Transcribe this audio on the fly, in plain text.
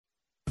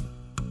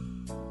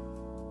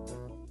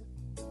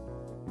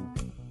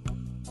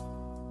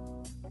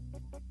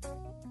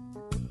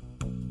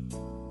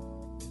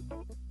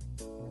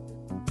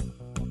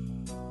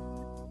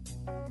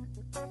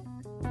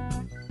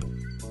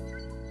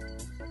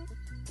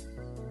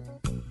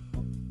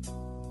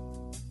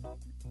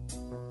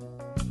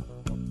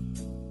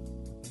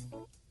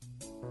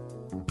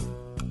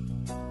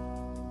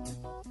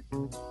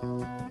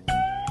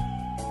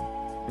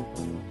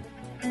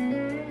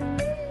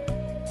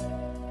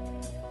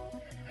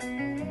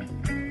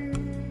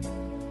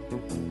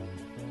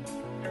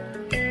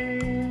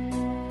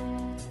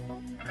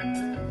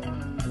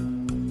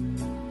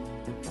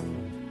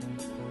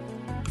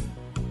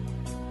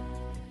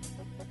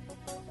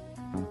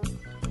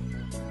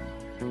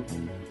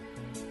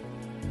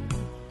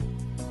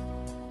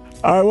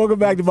All right, welcome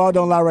back to Ball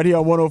Don't Lie right here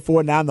on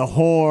 104.9 The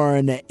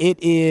Horn.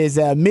 It is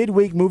a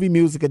midweek movie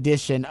music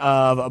edition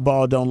of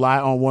Ball Don't Lie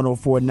on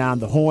 104.9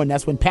 The Horn.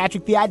 That's when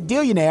Patrick the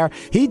Idillionaire,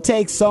 he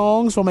takes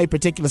songs from a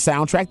particular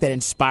soundtrack that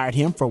inspired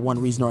him for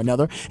one reason or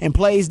another and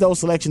plays those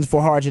selections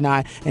for Harj and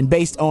I. And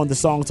based on the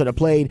songs that are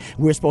played,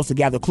 we're supposed to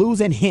gather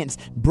clues and hints,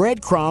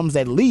 breadcrumbs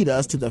that lead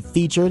us to the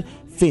featured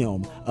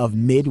film of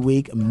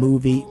midweek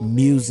movie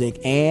music.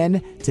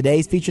 And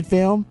today's featured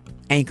film,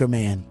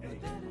 Anchorman.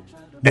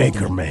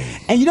 Anchorman.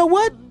 And you know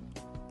what?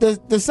 The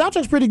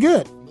soundtrack's pretty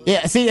good.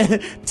 Yeah, see,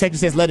 Texas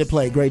says let it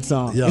play. Great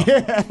song. Yeah.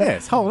 Yeah,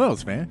 it's Hall &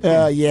 Oates, man.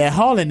 Yeah,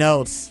 Hall &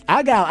 Oates.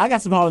 I got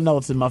some Hall &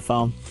 Oates in my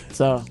phone.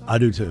 So I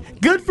do too.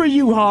 good for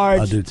you, Harj.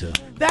 I do too.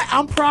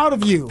 I'm proud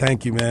of you.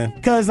 Thank you, man.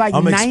 Because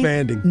I'm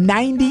expanding.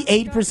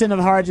 98% of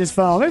Harj's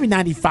phone, maybe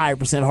 95%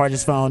 of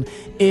Harj's phone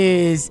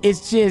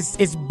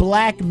it's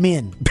black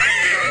men.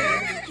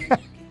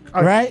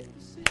 Right?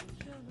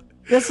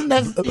 That's,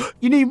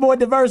 you need more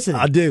diversity.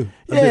 I do.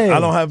 Yeah. I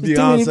don't have There's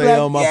too many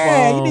Beyonce on my phone.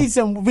 Yeah, you need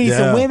some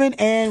women,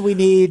 and we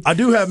need. I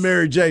do have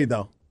Mary J,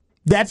 though.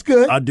 That's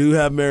good. I do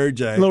have Mary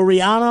J. Little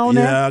Rihanna on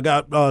there. Yeah, I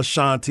got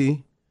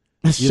Shanti.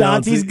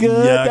 Shanti's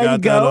good. Yeah, I there got you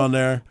go. that on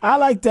there. I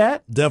like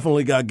that.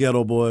 Definitely got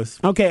Ghetto Boys.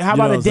 Okay, how You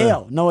know about what I'm saying?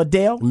 Adele? No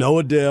Adele? No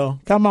Adele.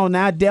 Come on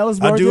now, Adele is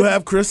worth I do it.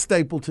 have Chris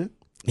Stapleton.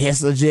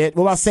 Yes, legit.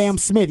 What about Sam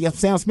Smith? You have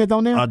Sam Smith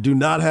on there? I do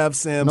not have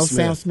Sam No Smith.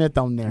 Sam Smith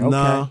on there. Okay,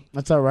 No.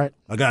 that's all right.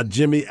 I got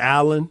Jimmy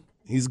Allen.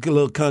 He's a good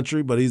little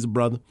country, but he's a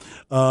brother.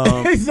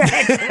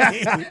 Exactly.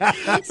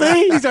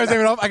 See, he starts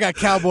naming off. I got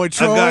Cowboy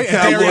Troy got and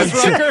Cowboy Darius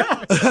Troy.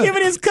 Rucker.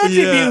 Even his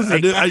country music. I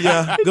do,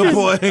 yeah, good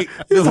point. It's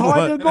Good hard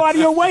to point. go out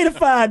of your way to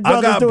find I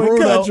brothers got doing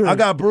Bruno. country. I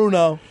got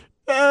Bruno.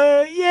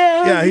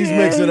 Yeah, he's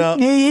mixing up.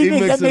 He He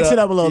mix mixing it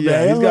up a little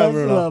Yeah, bit. he's got a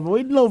Bruno.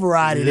 little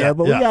variety there,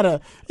 but we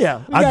gotta.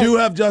 Yeah, I do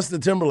have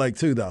Justin Timberlake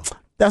too, though.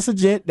 That's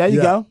legit. There you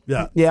Yeah,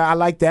 go. yeah. I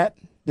like that.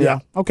 Yeah.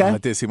 Okay. I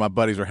did see my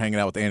buddies were hanging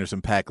out with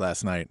Anderson .Paak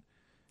last night.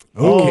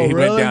 Oh, He went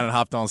really? down and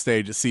hopped on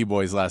stage at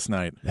Seaboys last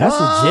night. That's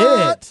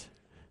legit.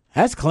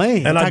 That's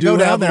clean. I And I do go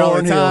down have there all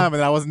the Lauryn Hill. time,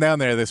 and I wasn't down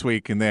there this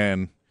week. And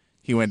then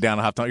he went down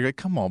and hopped on. You're like,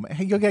 come on, man.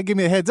 Hey, you gotta give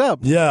me a heads up.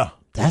 Yeah.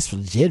 That's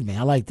legit, man.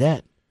 I like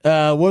that.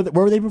 Where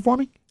were they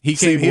performing? He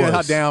came. He Seaboys.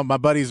 hopped down. My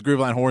buddies,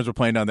 Grooveline Horns, were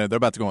playing down there. They're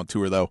about to go on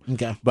tour though.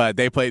 Okay. But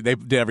they played. They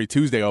did every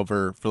Tuesday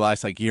over for the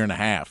last year and a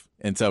half,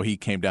 and so he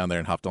came down there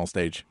and hopped on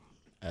stage.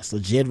 That's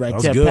legit right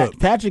That's there. good.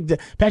 Patrick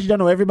don't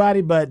know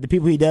everybody, but the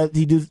people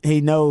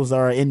he knows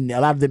are in a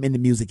lot of them in the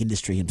music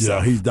industry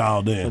himself. Yeah, he's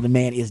dialed So in. the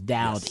man is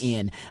dialed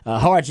in.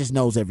 Harj just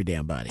knows every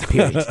damn body,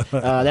 period.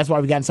 That's why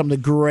we've gotten some of the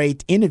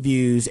great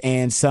interviews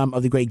and some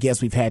of the great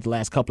guests we've had the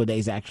last couple of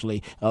days,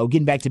 actually.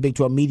 Getting back to Big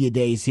 12 Media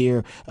Days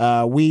here,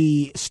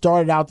 we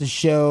started out the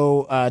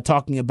show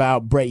talking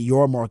about Brett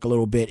Yormark a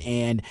little bit,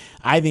 and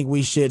I think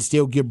we should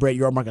still give Brett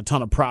Yormark a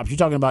ton of props. You're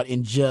talking about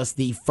in just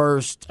the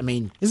first,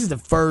 this is the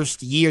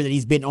first year that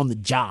he's been on the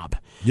job.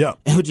 Yeah.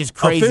 Which is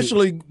crazy.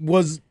 Officially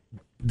was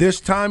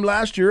this time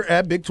last year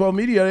at Big 12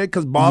 Media Day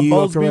because Bob You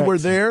are Bowlesby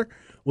correct.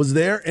 was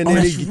there, and Oh,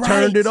 then that's he right.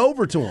 turned it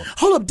over to him.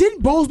 Hold up,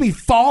 didn't Bowlesby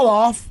fall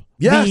off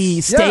Yes.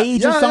 the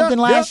stage or Yeah, something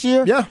yeah, last yeah,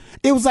 year? yeah.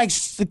 It was like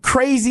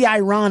crazy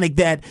ironic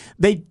that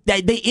they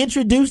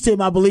introduced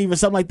him, I believe, or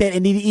something like that,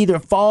 and he either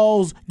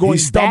falls going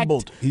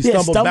stumbled. back, He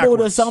stumbled or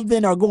backwards.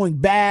 something, or going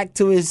back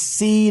to his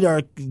seat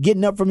or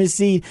getting up from his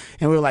seat,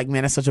 and we were like,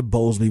 man, that's such a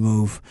Bowlesby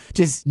move.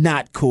 Just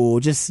not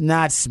cool, just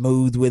not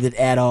smooth with it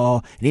at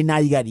all. And then now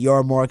you got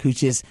Yormark, who's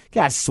just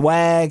got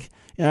swag.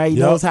 You know, he Yep.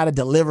 knows how to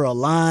deliver a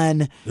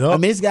line. Yep.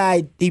 This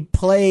guy, he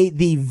played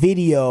the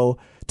video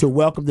to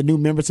welcome the new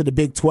members to the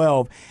Big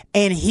 12,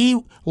 and he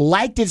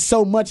liked it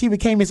so much he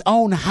became his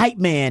own hype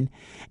man.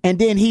 And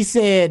then he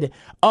said,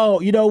 "Oh,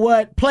 you know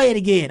what? Play it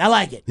again. I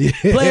like it.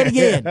 Play it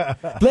again.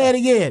 Play it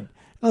again."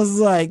 I was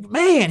like,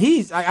 man,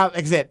 like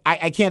I said,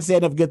 I can't say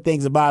enough good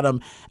things about him.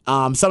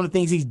 Some of the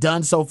things he's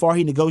done so far,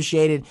 he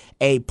negotiated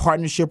a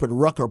partnership with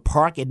Rucker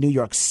Park in New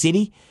York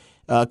City.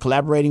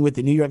 Collaborating with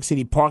the New York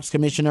City Parks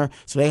Commissioner.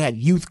 So they had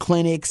youth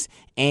clinics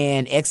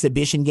and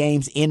exhibition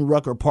games in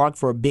Rucker Park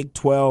for Big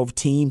 12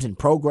 teams and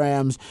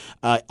programs.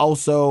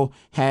 Also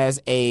has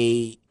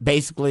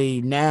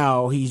basically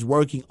now he's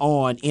working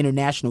on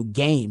international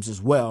games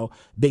as well.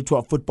 Big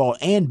 12 football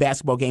and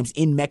basketball games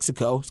in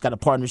Mexico. He's got a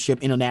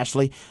partnership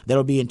internationally.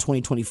 That'll be in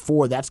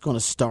 2024. That's going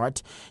to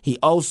start. He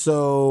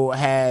also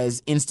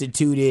has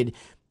instituted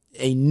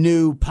a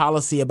new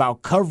policy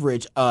about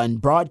coverage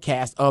and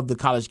broadcast of the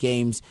college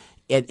games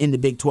in the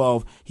Big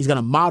 12. He's going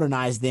to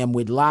modernize them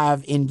with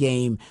live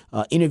in-game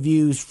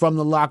interviews from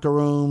the locker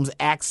rooms,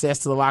 access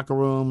to the locker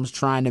rooms,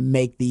 trying to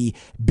make the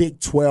Big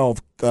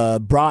 12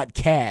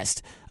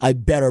 broadcast a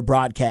better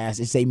broadcast.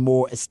 It's a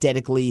more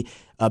aesthetically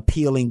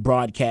appealing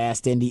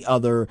broadcast than the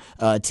other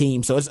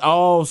teams. So it's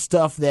all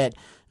stuff that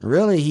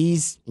really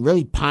he's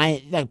really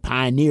not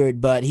pioneered,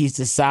 but he's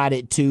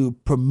decided to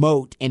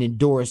promote and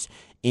endorse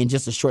in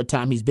just a short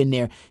time he's been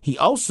there. He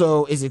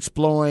also is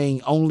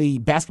exploring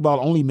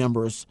basketball-only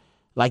members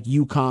like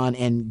UConn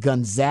and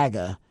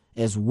Gonzaga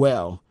as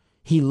well.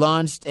 He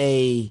launched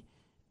a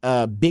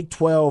Big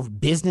 12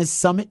 Business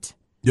Summit.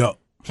 Yep.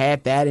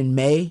 Had that in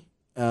May.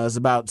 It was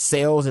about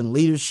sales and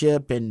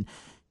leadership and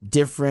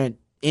different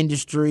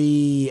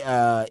industry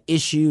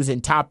issues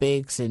and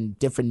topics and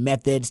different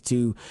methods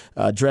to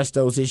address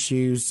those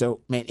issues.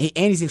 So, man, and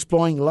he's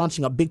exploring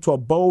launching a Big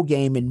 12 bowl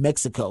game in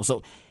Mexico.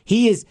 So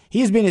he has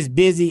been as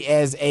busy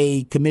as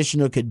a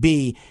commissioner could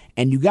be,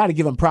 and you got to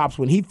give him props.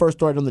 When he first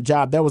started on the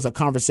job, there was a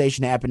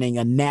conversation happening,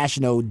 a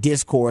national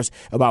discourse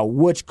about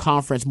which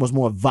conference was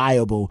more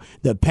viable,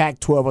 the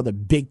Pac-12 or the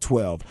Big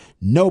 12.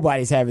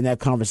 Nobody's having that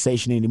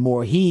conversation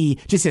anymore. He,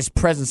 just his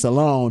presence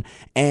alone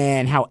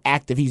and how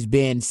active he's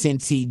been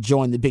since he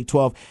joined the Big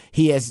 12,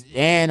 he has,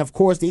 and of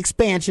course the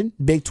expansion,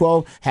 Big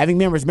 12 having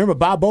members. Remember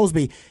Bob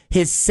Bowlesby,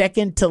 his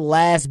second to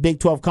last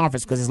Big 12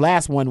 conference, because his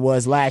last one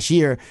was last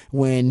year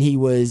when he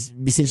was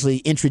essentially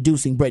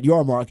introducing Brett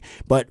Yormark.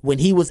 But when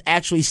he was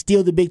actually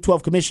still the Big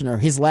 12 commissioner,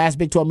 his last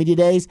Big 12 media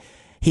days,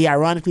 he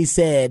ironically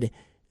said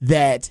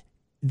that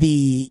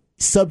the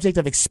subject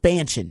of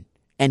expansion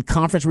and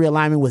conference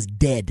realignment was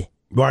dead.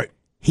 Right.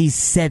 He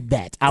said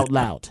that out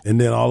loud. And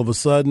then all of a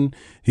sudden,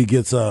 he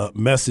gets a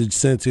message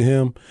sent to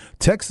him.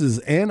 Texas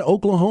and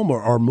Oklahoma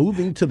are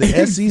moving to the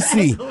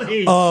SEC.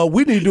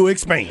 We need to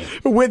expand.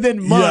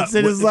 Within months.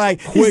 And it's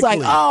like, he's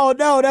like, oh,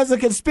 no, there's a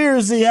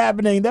conspiracy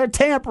happening. They're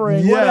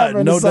tampering, whatever.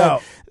 And no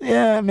doubt.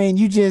 Yeah, I mean,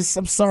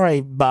 I'm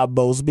sorry, Bob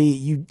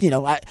Bowlesby.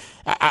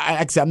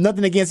 I'm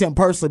nothing against him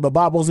personally, but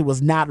Bob Bowlesby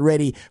was not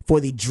ready for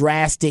the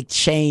drastic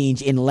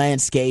change in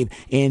landscape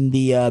in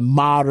the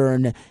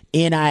modern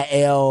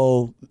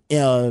NIL,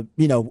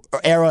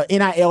 era,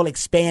 NIL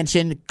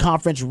expansion,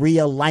 conference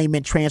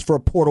realignment, transfer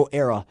portal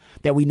era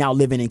that we now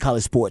live in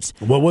college sports.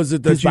 What was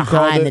it that he's you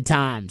called behind it? the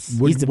times?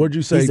 What'd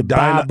you say? He's a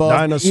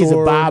Dinosaur? He's a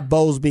Bob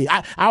Bowlesby.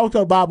 I always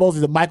call Bob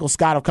Bowlesby the Michael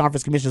Scott of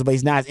conference commissioners, but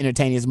he's not as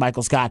entertaining as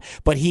Michael Scott.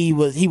 But he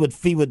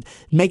would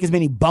make as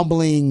many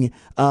bumbling,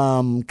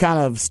 kind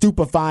of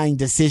stupefying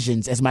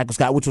decisions as Michael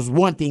Scott, which was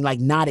one thing, like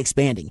not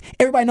expanding.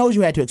 Everybody knows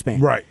you had to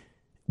expand. Right.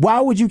 Why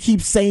would you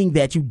keep saying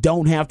that you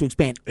don't have to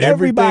expand?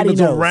 Everybody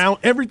knows.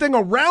 Everything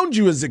around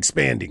you is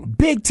expanding.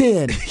 Big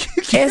 10,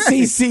 SEC, now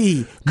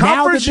the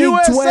Conference Big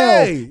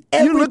USA.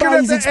 12. You're looking at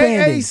Everybody's the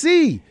expanding.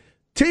 AAC.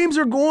 Teams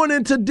are going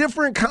into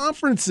different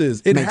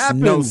conferences. It Makes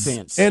happens. no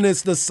sense. And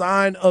it's the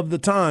sign of the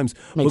times.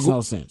 Makes no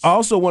sense. I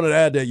also wanted to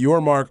add that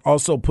Yormark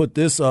also put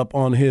this up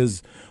on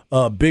his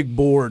big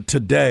board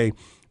today.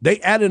 They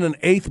added an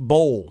 8th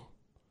bowl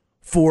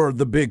for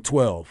the Big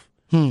 12.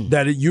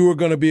 That you are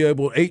going to be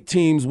able, 8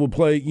 teams will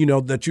play,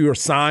 that you are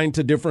signed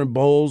to different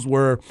bowls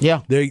where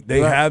they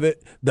have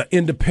it. The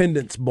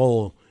Independence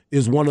Bowl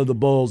is one of the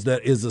bowls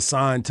that is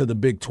assigned to the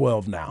Big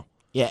 12 now.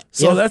 Yeah.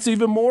 So that's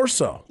even more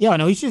so. Yeah,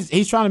 no,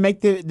 he's trying to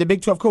make the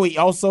Big 12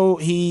 cool.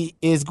 He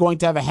is going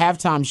to have a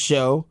halftime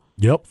show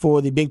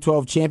for the Big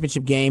 12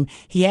 championship game.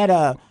 He had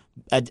a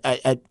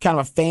kind of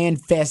a fan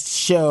fest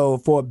show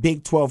for a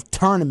Big 12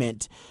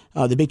 tournament,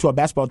 the Big 12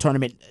 basketball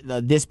tournament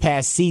this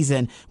past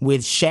season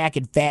with Shaq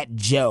and Fat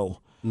Joe.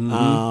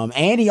 Mm-hmm.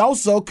 And he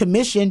also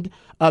commissioned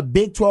a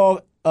Big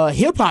 12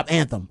 hip-hop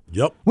anthem.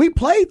 Yep. We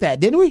played that,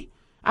 didn't we?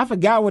 I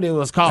forgot what it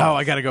was called. Oh,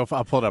 I got to go.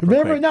 I'll pull it up.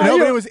 Remember? Real quick. No,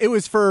 but it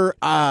was for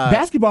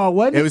basketball,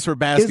 wasn't it? It was for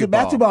basketball. It was for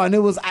basketball, and it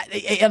was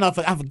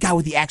I forgot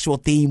what the actual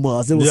theme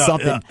was. It was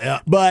something.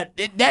 Yeah. But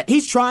that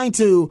he's trying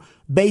to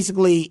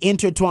basically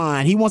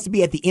intertwine. He wants to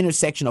be at the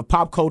intersection of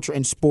pop culture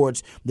and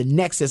sports, the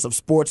nexus of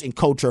sports and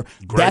culture.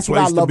 That's what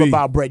I love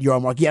about Brett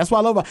Yormark. Yeah, that's what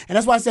I love about, and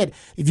that's why I said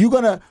if you're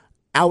gonna,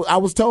 I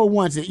was told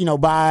once that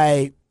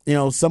by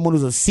someone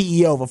who's a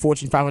CEO of a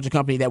Fortune 500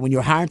 company that when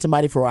you're hiring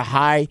somebody for a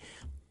high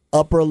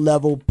upper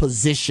level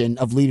position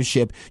of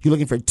leadership, you're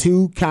looking for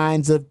 2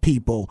 kinds of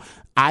people,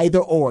 either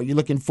or. You're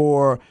looking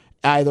for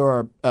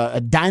either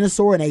a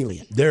dinosaur or an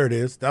alien. There it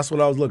is. That's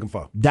what I was looking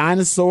for.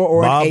 Dinosaur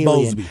or Bob an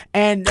alien. Bowlesby.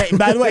 And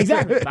by the way,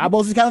 exactly. Bob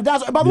Bowlesby's kind of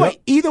dinosaur. By the way,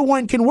 either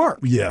one can work.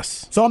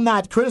 Yes. So I'm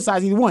not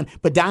criticizing either one,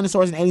 but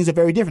dinosaurs and aliens are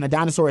very different. A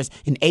dinosaur is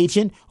an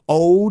ancient,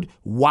 old,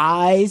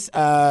 wise,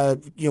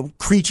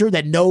 creature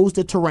that knows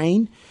the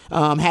terrain,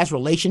 has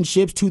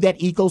relationships to that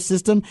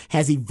ecosystem,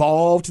 has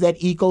evolved to that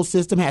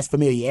ecosystem, has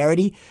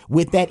familiarity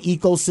with that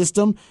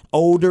ecosystem,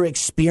 older,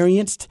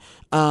 experienced.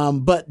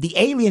 But the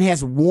alien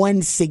has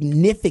one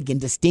significant,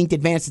 distinct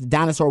advantage that the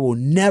dinosaur will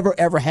never,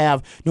 ever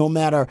have, no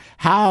matter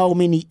how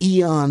many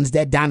eons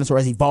that dinosaur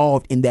has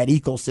evolved in that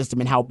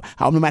ecosystem and how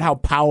no matter how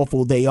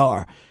powerful they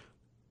are.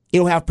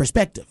 It'll have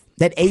perspective.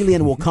 That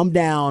alien will come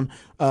down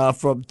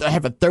have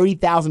a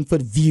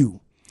 30,000-foot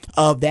view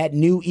of that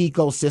new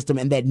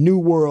ecosystem and that new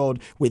world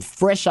with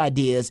fresh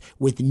ideas,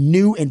 with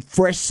new and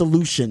fresh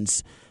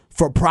solutions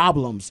for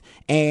problems.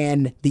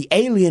 And the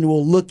alien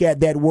will look at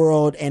that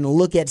world and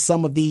look at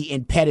some of the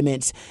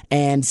impediments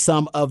and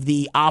some of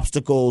the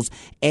obstacles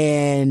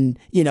and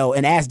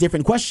ask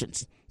different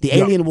questions. The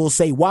alien will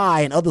say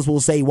why, and others will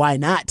say why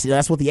not.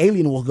 That's what the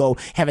alien will go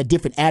have a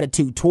different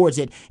attitude towards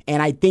it.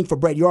 And I think for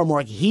Brett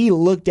Yormark, he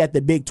looked at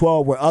the Big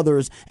 12 where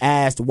others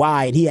asked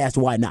why, and he asked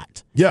why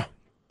not. Yeah.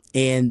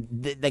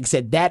 And like I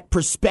said, that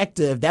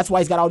perspective, that's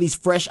why he's got all these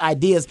fresh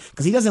ideas,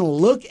 because he doesn't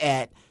look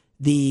at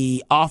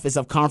the office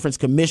of conference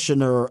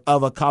commissioner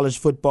of a major college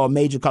football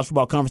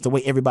conference the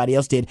way everybody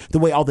else did, the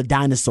way all the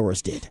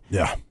dinosaurs did.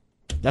 Yeah.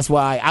 That's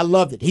why I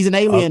loved it. He's an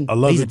alien. I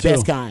love He's it the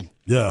best too. kind.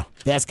 Yeah.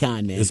 Best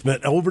kind, man. It's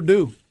been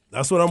overdue.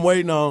 That's what I'm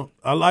waiting on.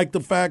 I like the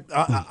fact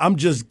I'm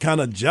just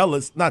kind of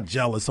jealous. Not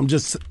jealous.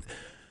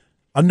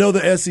 I know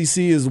the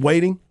SEC is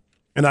waiting,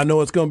 and I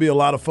know it's going to be a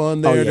lot of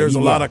fun there. Oh, yeah, There's a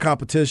lot of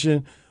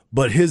competition,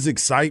 but his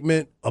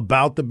excitement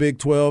about the Big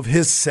 12,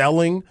 his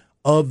selling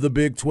of the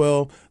Big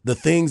 12, the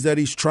things that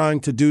he's trying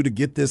to do to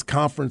get this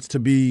conference to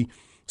be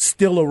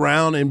still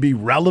around and be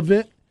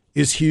relevant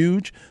is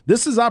huge.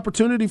 This is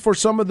opportunity for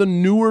some of the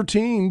newer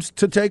teams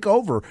to take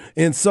over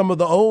and some of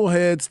the old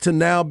heads to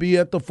now be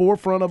at the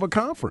forefront of a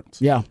conference.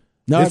 Yeah.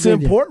 No, it's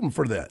important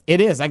for that. It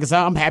is. Like I said,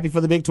 I'm happy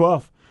for the Big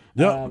 12.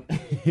 Yeah.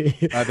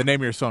 The name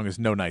of your song is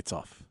No Nights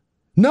Off.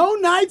 No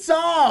Nights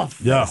Off.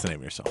 Yeah. That's the name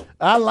of your song.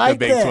 I like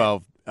the that. Big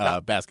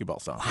 12 basketball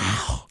song.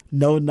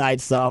 No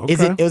Nights Off.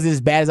 Okay. It was as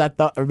bad as I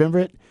thought. Remember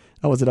it?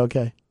 Or was it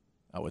okay?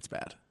 Oh, it's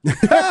bad.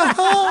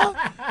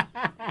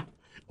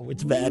 Oh,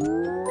 it's bad.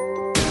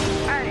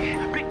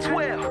 Hey, Big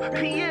 12,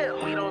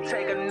 PL, we don't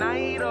take a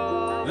night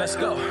off. Let's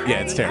go.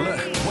 Yeah, it's terrible.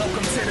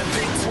 Welcome to the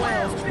Big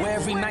 12, where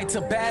every night's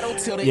a battle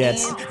till the Yeah, end.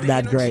 it's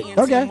not great.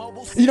 Okay.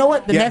 You know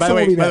what? The Yeah, next by the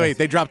one will way, be better.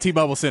 they dropped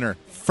T-Mobile Center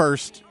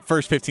first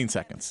 15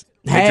 seconds.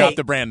 They Hey. dropped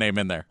the brand name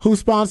in there. Who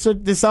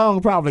sponsored the song?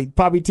 Probably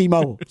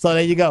T-Mobile. So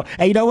there you go.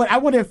 Hey, you know what? I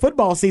wonder if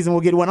football season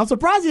will get one. I'm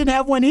surprised he didn't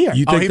have one here.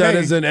 You Oh, think he that may-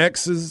 is an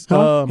X's?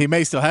 He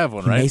may still have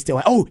one, He may right?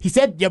 still. Oh, he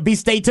said, "Yeah,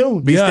 stay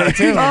tuned." Stay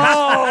tuned.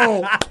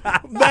 Oh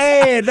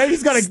man, maybe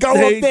he's gonna go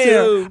Stay up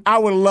there. tuned. I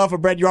would love for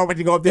Brett Yarwood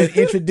to go up there and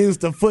introduce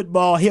the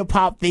football hip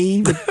hop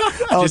theme. Of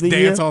Just the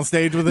dance year. on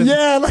stage with it.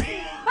 Yeah. Like,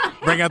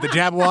 Bring out the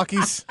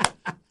Jabberwockies.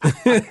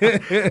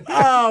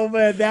 oh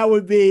man, that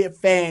would be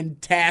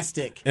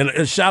fantastic. And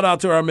a shout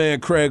out to our man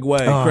Craig Way.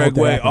 Oh, I Craig hope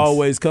that Way happens.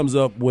 always comes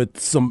up with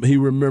some. He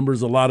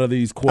remembers a lot of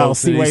these quotes,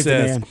 C. and he Wade's the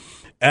says,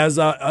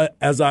 man.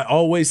 "As I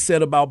always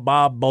said about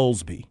Bob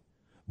Bowlesby,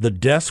 the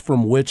desk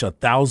from which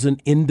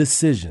 1,000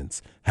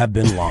 indecisions have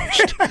been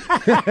launched."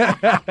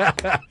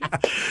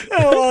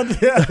 Oh,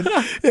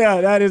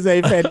 yeah, that is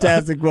a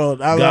fantastic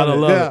quote. I Gotta love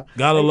love it. it.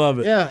 Gotta love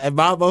it. Yeah, and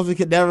Bob Mosley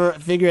could never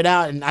figure it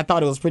out, and I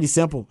thought it was pretty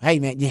simple. Hey,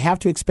 man, you have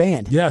to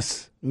expand.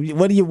 Yes,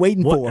 What are you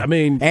waiting What- for? I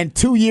mean- and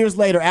 2 years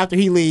later, after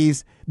he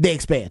leaves, they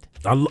expand.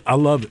 I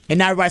love it. And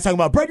now everybody's talking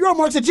about Brett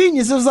Yormark's a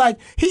genius. It was like,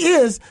 he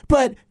is,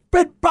 but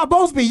Bob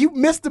Bowlesby, you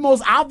missed the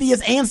most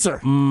obvious answer,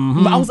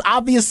 most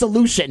obvious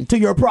solution to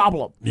your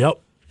problem. Yep.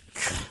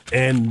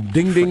 And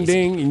ding, ding,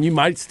 ding, and you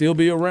might still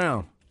be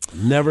around.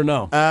 Never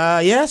know.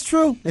 Yeah, it's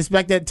true. It's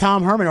like that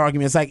Tom Herman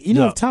argument. It's like,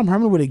 Yeah. if Tom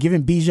Herman would have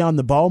given Bijan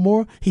the ball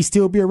more, he'd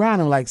still be around.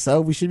 I'm like,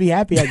 so we should be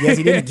happy, I guess.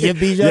 He didn't give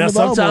Bijan Yeah, the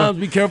ball more. sometimes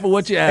be careful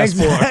what you ask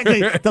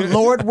Exactly. for. The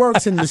Lord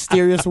works in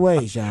mysterious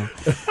ways, John.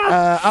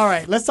 All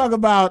right, let's talk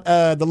about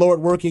the Lord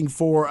working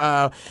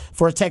for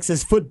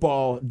Texas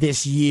football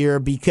this year,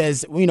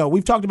 because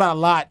we've talked about a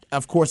lot,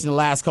 of course, in the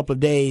last couple of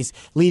days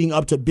leading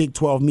up to Big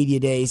 12 Media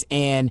Days,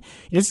 and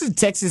this is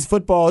Texas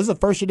football. This is the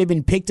first year they've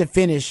been picked to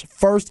finish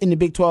first in the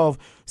Big 12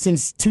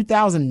 since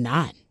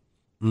 2009.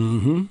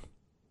 Mm-hmm.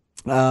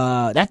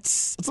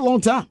 That's a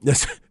long time.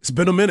 It's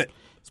been a minute.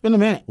 It's been a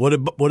minute. What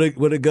did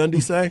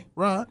Gundy say?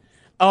 Right.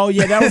 Oh,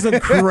 yeah, that was a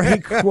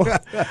great quote.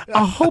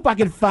 I hope I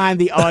can find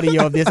the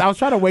audio of this. I was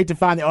trying to wait to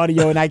find the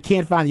audio, and I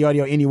can't find the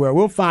audio anywhere.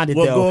 We'll find it,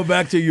 Well, though. going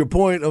back to your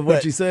point of what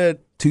But- you said,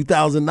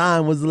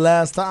 2009 was the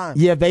last time.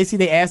 Yeah,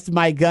 basically they asked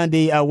Mike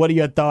Gundy, what are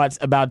your thoughts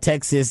about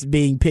Texas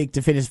being picked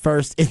to finish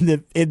first in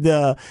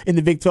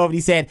the Big 12? And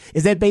he said,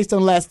 is that based on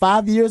the last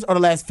 5 years or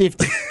the last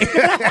 50?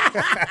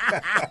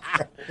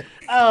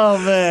 Oh,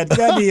 man,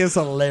 Gundy is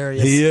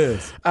hilarious. He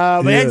is.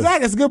 But He is. exactly,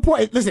 that's a good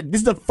point. Listen,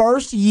 this is the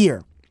first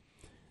year,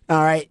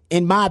 all right,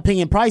 in my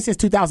opinion, probably since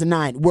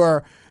 2009,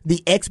 where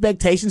the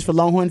expectations for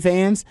Longhorn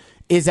fans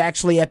is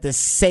actually at the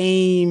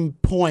same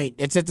point.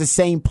 It's at the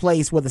same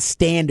place where the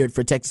standard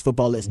for Texas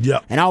football is.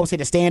 Yep. And I always say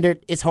the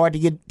standard, it's hard to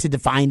get to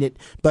define it,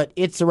 but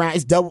it's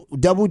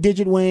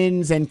double-digit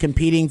wins and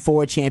competing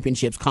for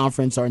championships,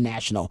 conference or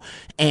national.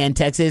 And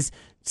Texas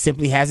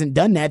simply hasn't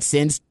done that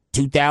since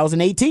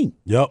 2018.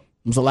 Yep.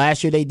 So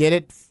last year they did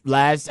it.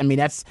 That's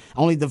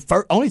only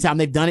the only time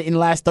they've done it in the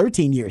last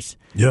 13 years.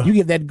 Yeah. You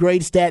give that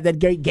great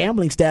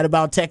gambling stat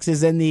about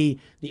Texas and the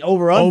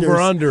over-unders.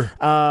 Over-under.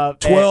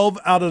 12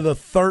 out of the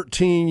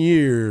 13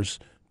 years,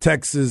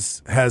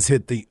 Texas has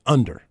hit the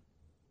under.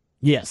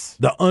 Yes.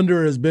 The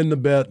under has been the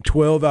bet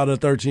 12 out of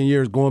 13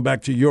 years, going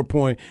back to your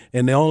point.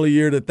 And the only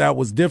year that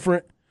was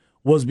different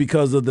was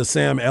because of the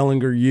Sam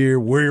Ehlinger year.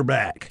 We're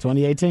back.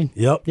 2018.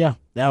 Yep. Yeah.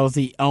 That was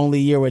the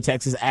only year where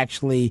Texas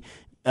actually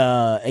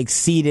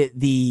exceeded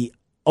the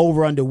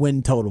over-under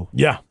win total.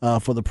 Yeah.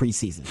 For the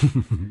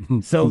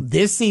preseason. So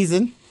this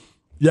season,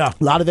 Yeah.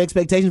 a lot of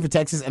expectations for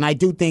Texas, and I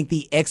do think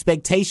the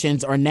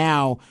expectations are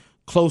now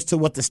close to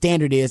what the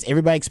standard is.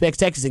 Everybody expects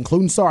Texas,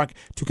 including Sark,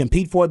 to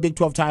compete for a Big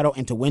 12 title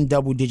and to win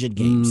double-digit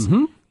games.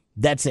 Mm-hmm.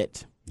 That's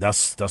it.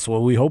 That's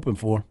what we're hoping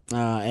for.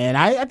 And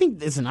I think,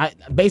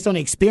 based on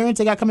the experience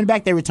they got coming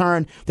back,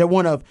 they're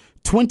one of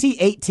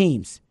 28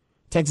 teams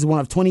Texas is one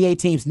of 28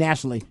 teams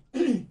nationally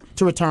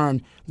to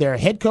return their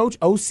head coach,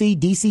 OC,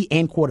 DC,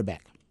 and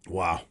quarterback.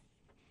 Wow.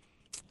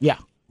 Yeah.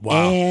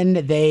 Wow. And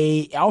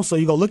they also,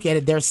 you go look at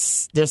it, they're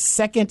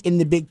second in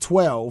the Big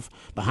 12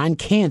 behind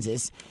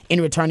Kansas in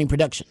returning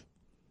production.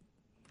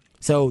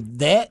 So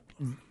that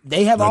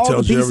they have all the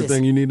tells pieces. you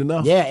everything you need to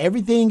know. Yeah,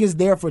 everything is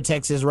there for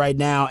Texas right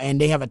now, and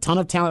they have a ton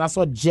of talent. I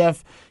saw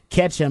Jeff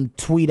Ketchum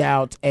tweet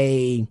out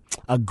a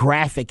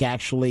graphic,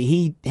 actually.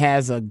 He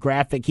has a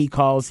graphic he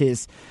calls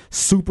his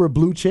super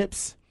blue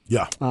chips.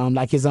 Yeah.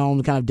 Like his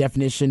own kind of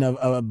definition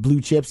of blue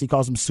chips. He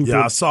calls them super.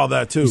 Yeah, I saw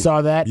that too. You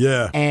saw that?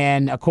 Yeah.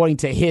 And according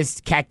to his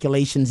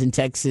calculations in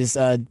Texas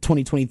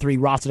 2023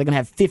 roster, they're going to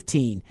have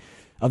 15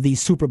 of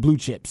these super blue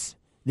chips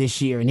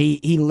this year. And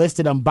he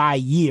listed them by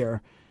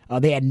year.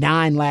 They had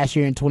 9 last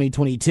year in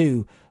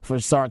 2022 for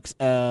Sark's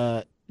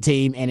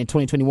team, and in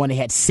 2021 they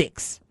had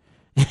 6.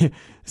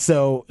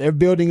 So they're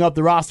building up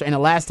the roster. And the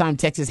last time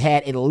Texas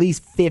had at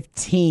least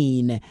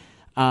 15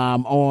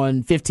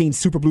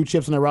 super blue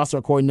chips on their roster,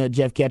 according to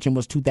Jeff Ketchum,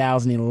 was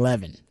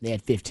 2011. They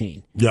had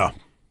 15. Yeah.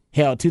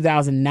 Hell,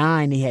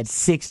 2009 they had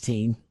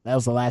 16. That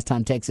was the last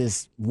time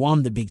Texas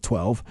won the Big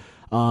 12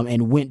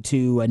 and went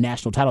to a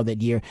national title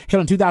that year.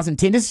 Hell, in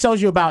 2010, this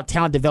shows you about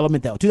talent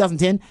development, though.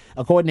 2010,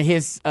 according to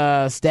his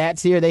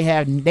stats here, they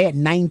had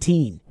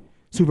 19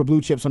 super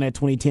blue chips on their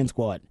 2010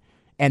 squad.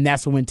 And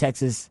that's when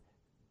Texas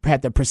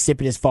had the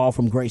precipitous fall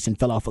from grace and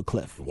fell off a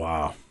cliff.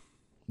 Wow.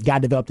 Got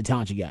to develop the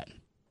talent you got.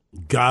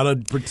 Gotta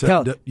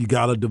protect it. You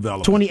gotta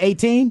develop.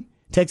 2018,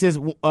 Texas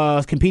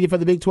competed for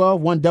the Big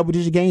 12, won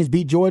double-digit games,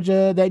 beat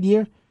Georgia that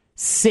year.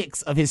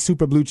 6 of his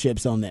super blue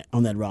chips on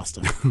that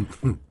roster.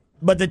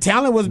 But the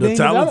talent was being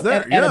developed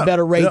at a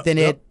better rate than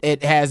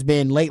it has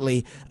been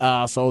lately.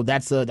 So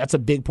that's a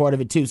big part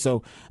of it too.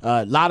 So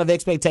a lot of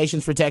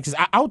expectations for Texas.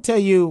 I'll tell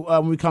you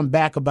when we come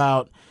back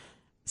about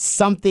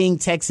something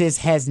Texas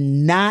has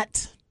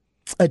not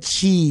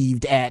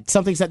achieved at,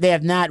 something that they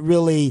have not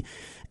really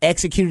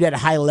executed at a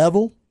high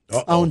level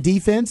on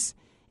defense,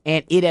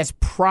 and it has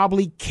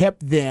probably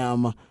kept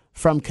them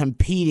from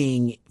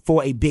competing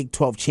for a Big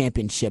 12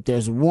 championship.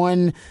 There's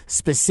one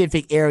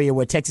specific area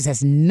where Texas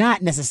has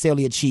not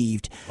necessarily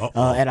achieved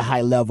at a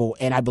high level,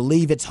 and I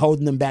believe it's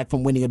holding them back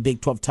from winning a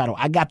Big 12 title.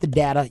 I got the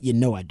data. You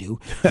know I do.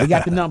 We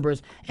got the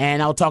numbers,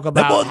 and I'll talk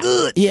about I'll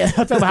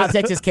talk about how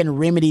Texas can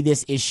remedy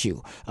this issue.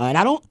 And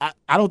I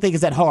don't think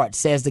it's that hard,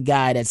 says the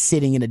guy that's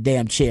sitting in a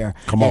damn chair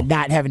and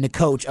not having to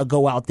coach or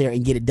go out there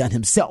and get it done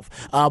himself.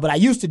 But I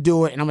used to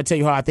do it, and I'm going to tell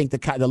you how I think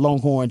the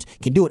Longhorns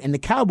can do it. And the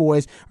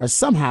Cowboys are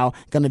somehow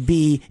going to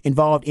be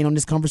involved in on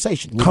this conversation.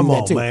 We'll Come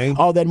on, man.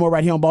 All that and more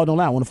right here on Ball Don't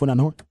Lie. 104.9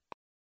 The Horn.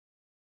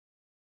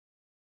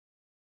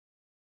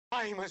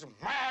 I'm as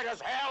mad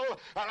as hell,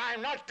 and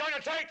I'm not going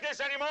to take this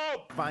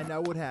anymore. Find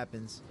out what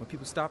happens when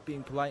people stop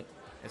being polite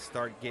and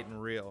start getting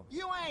real.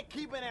 You ain't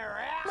keeping it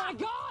right. My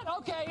God!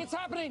 Okay, it's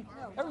happening.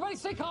 Everybody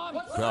stay calm.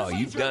 Oh,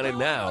 you've done it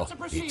now.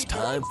 It's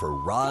time for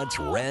Rod's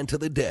Rant of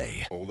the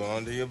Day. Hold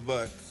on to your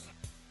butts.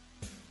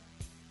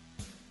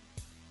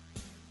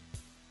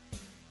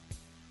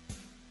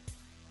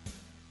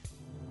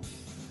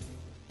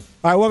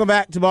 All right, welcome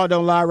back to Ball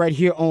Don't Lie right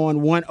here on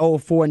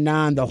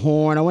 104.9 The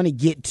Horn. I want to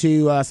get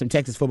to some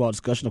Texas football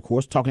discussion, of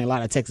course, talking a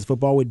lot of Texas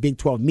football with Big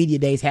 12 Media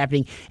Days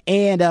happening.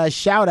 And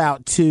shout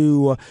out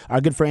to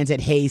our good friends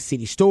at Hayes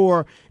City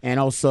Store and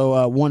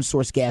also One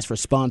Source Gas for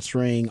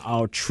sponsoring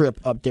our trip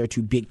up there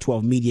to Big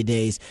 12 Media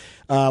Days.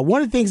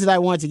 One of the things that I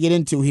wanted to get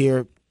into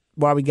here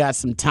while we got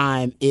some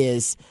time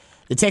is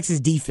the Texas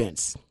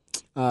defense.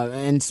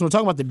 And so we're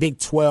talking about the Big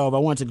 12. I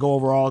wanted to go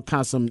over all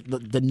kinds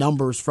of the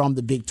numbers from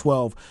the Big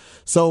 12.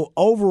 So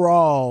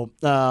overall,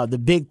 the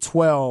Big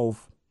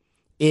 12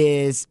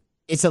 it's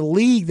a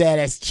league that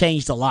has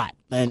changed a lot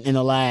in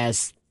the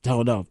last,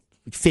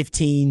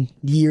 15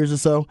 years or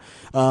so,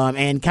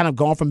 and kind of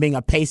gone from being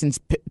a pace and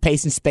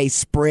space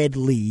spread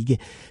league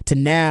to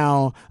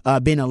now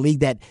being a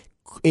league that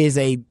is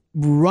a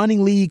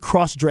running league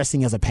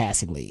cross-dressing as a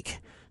passing league.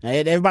 Now,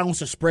 everybody wants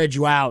to spread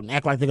you out and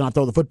act like they're going to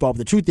throw the football. But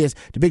the truth is,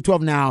 the Big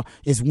 12 now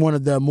is one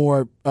of the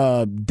more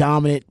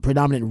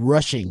predominant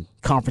rushing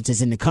conferences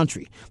in the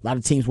country. A lot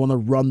of teams want to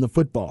run the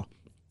football.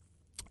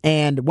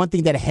 And one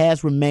thing that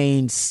has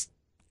remained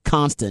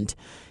constant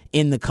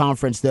in the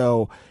conference,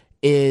 though,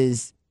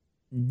 is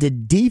the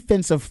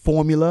defensive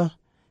formula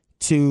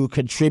to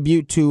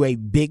contribute to a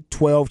Big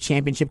 12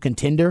 championship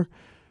contender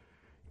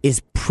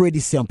is pretty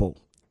simple.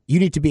 You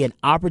need to be an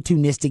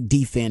opportunistic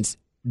defense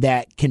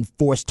that can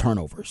force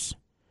turnovers.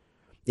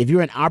 If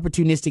you're an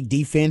opportunistic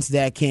defense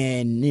that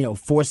can,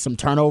 force some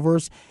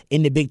turnovers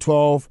in the Big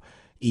 12,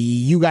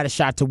 you got a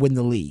shot to win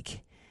the league.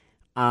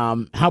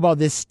 How about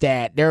this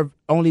stat? There have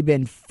only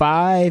been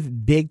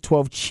 5 Big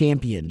 12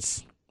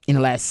 champions in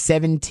the last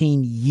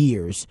 17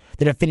 years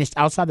that have finished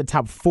outside the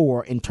top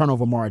 4 in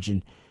turnover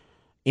margin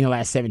in the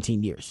last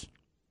 17 years.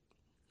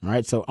 All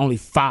right, so only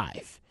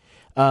 5.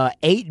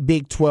 8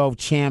 Big 12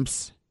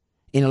 champs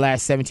in the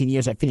last 17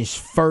 years have finished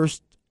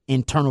first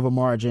in turnover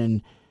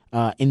margin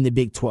in the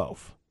Big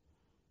 12.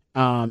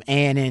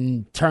 and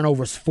in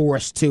turnovers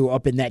forced too,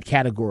 up in that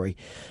category.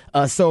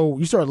 So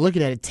you start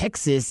looking at it.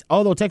 Texas,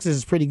 although Texas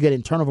is pretty good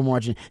in turnover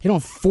margin, they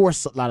don't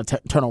force a lot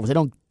of turnovers. They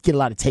don't get a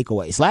lot of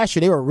takeaways. Last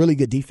year they were a really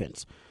good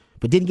defense,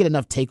 but didn't get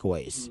enough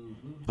takeaways.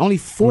 Only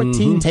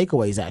 14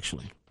 takeaways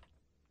actually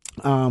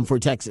for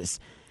Texas,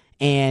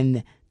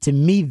 and to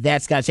me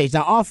that's got to change.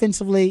 Now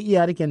offensively,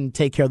 yeah, they can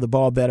take care of the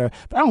ball better,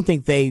 but I don't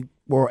think they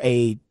were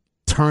a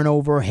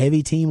turnover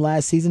heavy team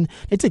last season.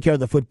 They took care of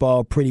the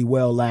football pretty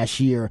well last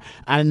year.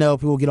 I don't know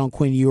if people get on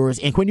Quinn Ewers,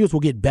 and Quinn Ewers will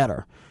get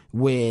better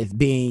with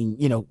being,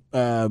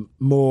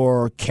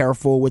 more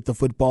careful with the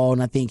football.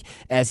 And I think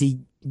as he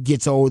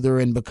gets older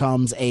and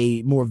becomes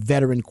a more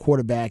veteran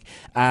quarterback,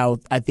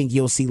 I think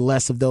you'll see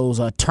less of those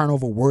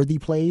turnover worthy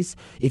plays,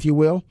 if you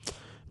will.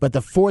 But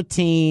the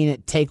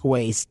 14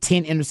 takeaways,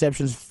 10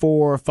 interceptions,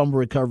 4 fumble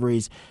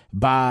recoveries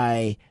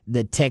by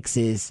the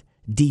Texas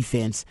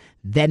defense,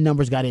 that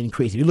number's got to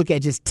increase. If you look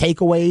at just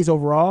takeaways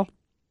overall,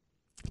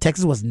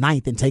 Texas was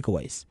 9th in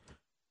takeaways.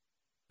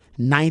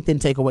 9th in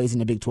takeaways in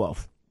the Big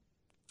 12.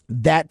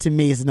 That, to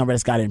me, is the number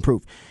that's got to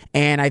improve.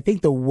 And I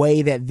think the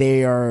way that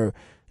they are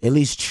at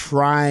least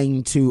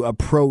trying to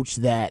approach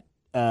that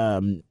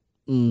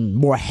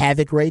more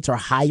havoc rates or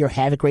higher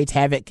havoc rates.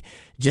 Havoc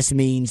just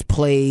means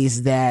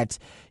plays that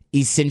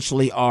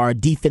essentially are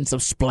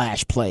defensive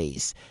splash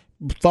plays.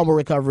 Fumble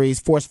recoveries,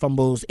 forced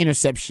fumbles,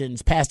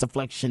 interceptions, pass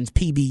deflections,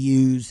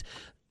 PBUs,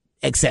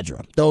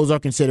 etc. Those are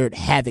considered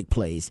havoc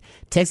plays.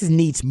 Texas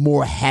needs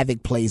more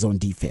havoc plays on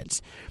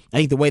defense. I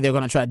think the way they're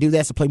going to try to do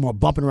that is to play more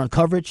bump and run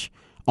coverage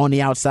on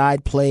the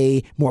outside,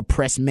 play more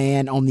press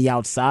man on the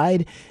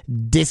outside,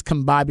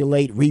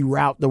 discombobulate,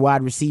 reroute the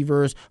wide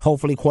receivers,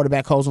 hopefully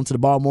quarterback holds onto the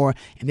ball more,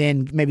 and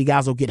then maybe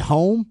guys will get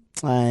home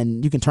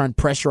and you can turn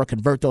pressure or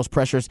convert those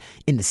pressures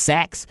into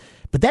sacks.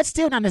 But that's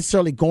still not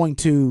necessarily going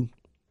to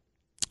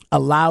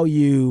allow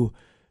you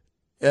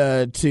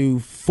to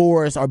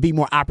force or be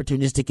more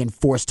opportunistic and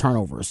force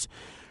turnovers.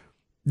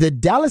 The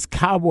Dallas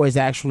Cowboys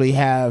actually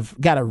have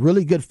got a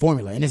really good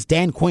formula, and it's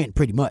Dan Quinn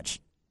pretty much.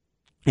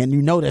 And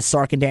you know that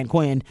Sark and Dan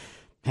Quinn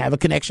have a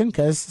connection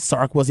because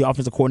Sark was the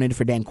offensive coordinator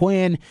for Dan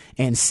Quinn,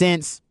 and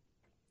since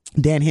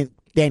Dan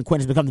Quinn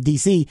has become the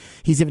DC,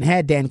 he's even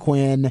had Dan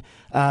Quinn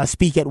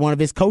speak at one of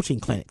his coaching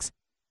clinics.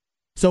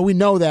 So we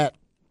know that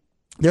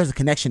there's a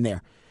connection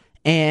there.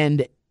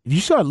 And if you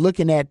start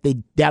looking at the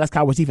Dallas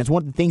Cowboys defense,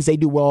 one of the things they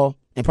do well,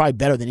 and probably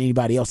better than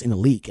anybody else in the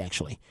league,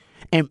 actually,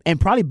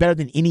 and probably better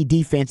than any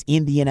defense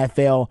in the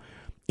NFL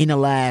in the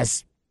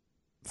last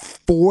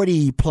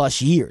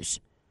 40-plus years,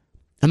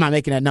 I'm not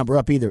making that number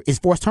up either, is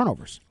forced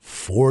turnovers.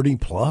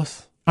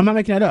 40-plus? I'm not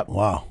making that up.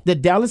 Wow. The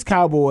Dallas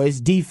Cowboys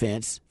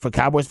defense, for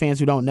Cowboys fans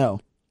who don't know,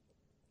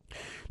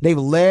 they've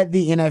led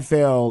the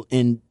NFL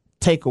in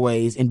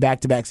takeaways in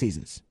back-to-back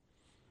seasons.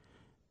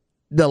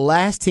 The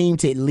last team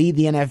to lead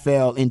the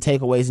NFL in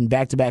takeaways in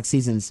back-to-back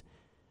seasons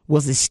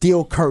was the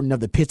steel curtain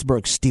of the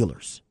Pittsburgh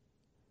Steelers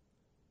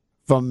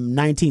from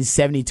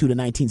 1972 to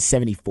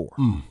 1974.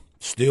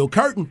 Steel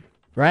curtain.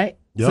 Right?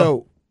 Yep.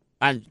 So,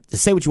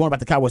 say what you want about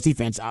the Cowboys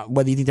defense,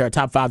 whether you think they're a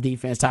top 5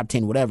 defense, top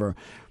 10, whatever.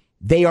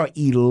 They are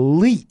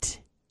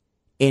elite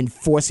in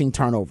forcing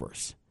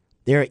turnovers.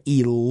 They're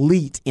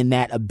elite in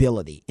that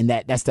ability, and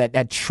that's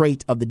that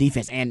trait of the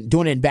defense. And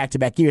doing it in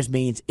back-to-back years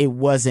means it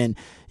wasn't,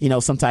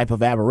 some type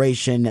of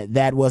aberration.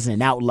 That wasn't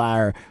an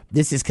outlier.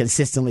 This is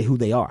consistently who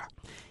they are.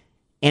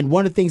 And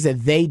one of the things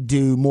that they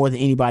do more than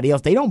anybody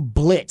else, they don't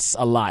blitz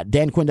a lot.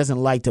 Dan Quinn doesn't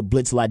like to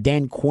blitz a lot.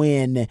 Dan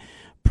Quinn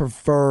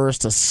prefers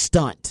to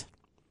stunt,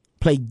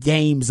 play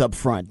games up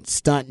front,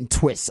 stunt and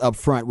twists up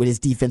front with his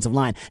defensive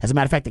line. As a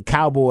matter of fact, the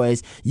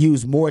Cowboys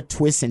use more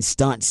twists and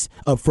stunts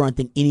up front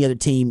than any other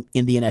team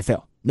in the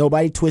NFL.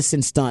 Nobody twists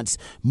and stunts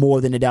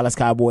more than the Dallas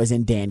Cowboys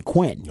and Dan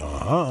Quinn.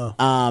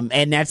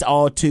 And that's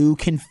all to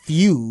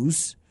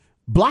confuse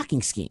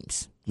blocking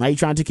schemes. Right? You're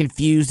trying to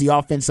confuse the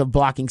offensive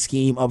blocking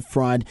scheme up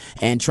front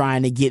and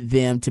trying to get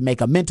them to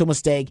make a mental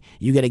mistake.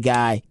 You get a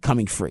guy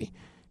coming free.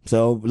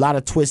 So a lot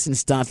of twists and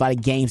stunts, a lot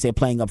of games they're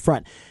playing up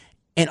front.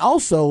 And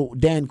also,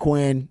 Dan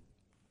Quinn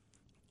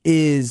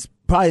is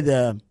probably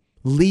the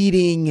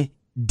leading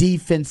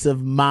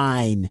defensive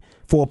mind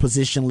for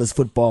positionless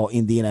football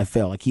in the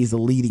NFL. Like, he's the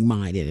leading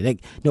mind in it.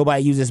 Like,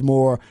 nobody uses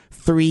more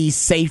 3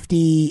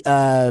 safety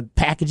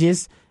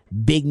packages,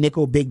 big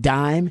nickel, big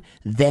dime,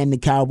 than the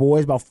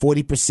Cowboys. About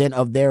 40%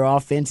 of their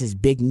offense is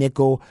big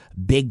nickel,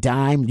 big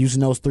dime,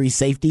 using those 3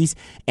 safeties.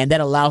 And that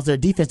allows their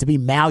defense to be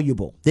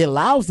malleable. It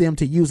allows them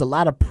to use a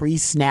lot of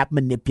pre-snap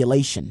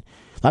manipulation.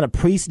 A lot of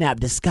pre-snap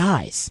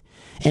disguise.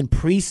 And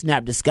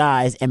pre-snap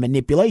disguise and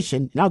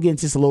manipulation, and I'll get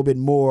into this a little bit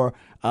more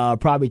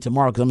probably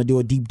tomorrow because I'm going to do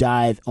a deep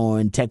dive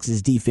on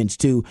Texas defense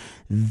too.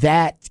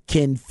 That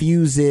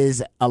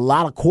confuses a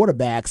lot of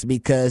quarterbacks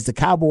because the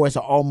Cowboys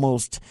are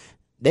almost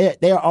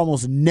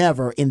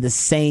never in the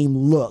same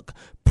look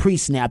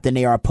pre-snap than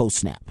they are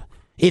post-snap.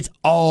 It's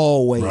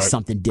always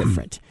something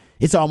different.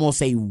 It's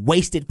almost a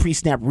wasted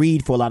pre-snap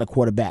read for a lot of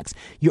quarterbacks.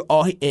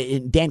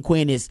 Dan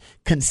Quinn is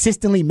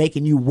consistently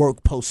making you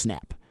work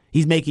post-snap.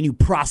 He's making you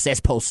process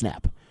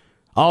post-snap.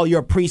 All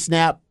your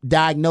pre-snap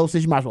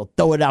diagnosis, you might as well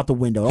throw it out the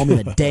window. Don't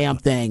mean a damn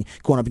thing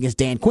going up against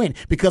Dan Quinn.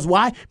 Because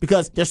why?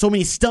 Because there's so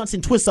many stunts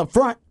and twists up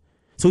front.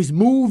 So he's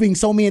moving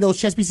so many of those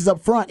chess pieces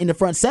up front in the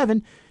front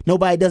seven.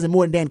 Nobody does it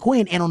more than Dan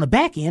Quinn. And on the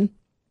back end,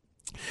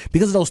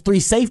 because of those three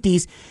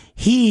safeties,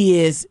 he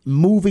is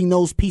moving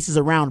those pieces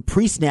around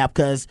pre-snap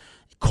because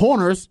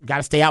corners got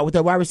to stay out with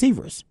their wide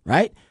receivers,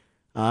 right?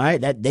 All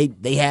right, that they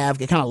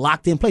kind of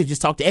locked in place.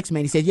 Just talked to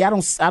X-Man. He said, "Yeah,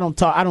 I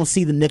don't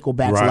see the nickel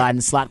backs sliding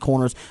the slot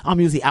corners. I'm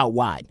usually out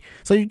wide,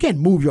 so you can't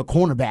move your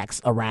cornerbacks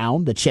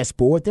around the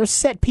chessboard. They're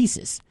set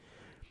pieces,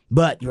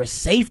 but your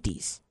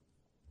safeties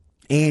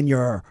and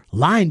your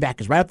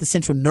linebackers, right up the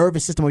central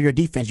nervous system of your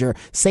defense, your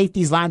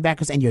safeties,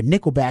 linebackers, and your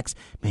nickelbacks,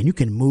 man, you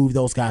can move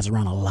those guys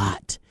around a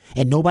lot,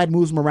 and nobody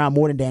moves them around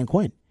more than Dan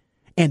Quinn,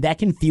 and that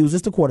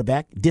confuses the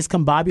quarterback,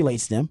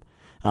 discombobulates them."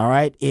 All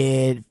right,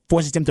 it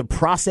forces them to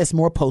process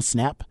more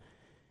post-snap,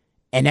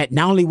 and that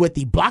not only with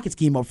the blocking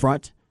scheme up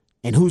front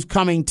and who's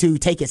coming to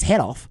take his head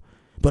off,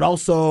 but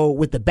also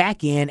with the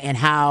back end and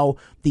how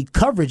the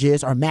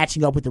coverages are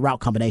matching up with the route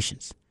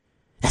combinations.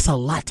 That's a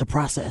lot to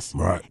process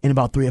in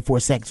about 3 or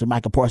 4 seconds with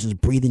Micah Parsons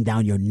breathing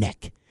down your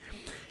neck.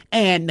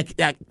 And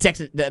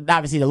Texas,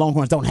 obviously the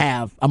Longhorns don't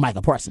have a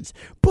Micah Parsons,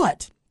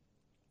 but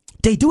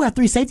they do have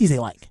 3 safeties they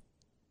like.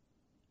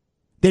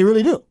 They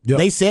really do. Yep.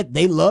 They said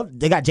they got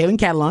Jalen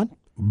Catalon.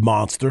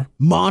 Monster,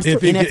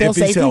 NFL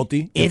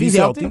safety. If he's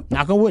healthy.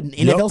 Knock on wood,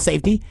 NFL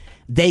safety.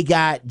 They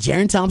got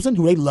Jaron Thompson,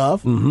 who they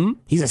love. Mm-hmm.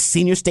 He's a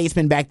senior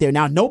statesman back there.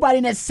 Now, nobody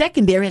in that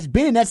secondary has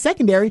been in that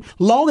secondary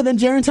longer than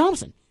Jaron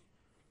Thompson.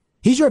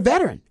 He's your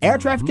veteran, air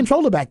traffic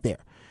controller back there.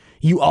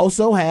 You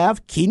also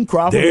have Keaton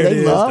Crawford, who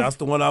they love. That's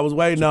the one I was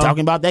waiting on.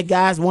 Talking about that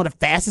guy's one of the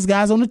fastest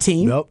guys on the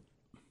team. Yep.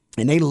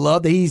 And they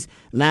love that he's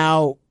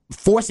now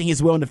forcing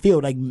his will on the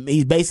field. Like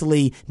he's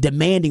basically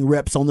demanding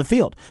reps on the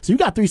field. So you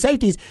got 3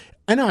 safeties.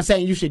 I'm not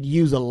saying you should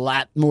use a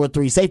lot more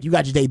 3 safety. You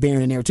got Jahdae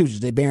Barron in there too.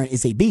 Jahdae Barron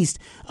is a beast,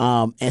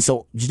 and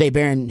so Jahdae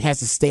Barron has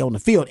to stay on the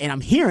field. And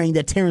I'm hearing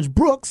that Terrence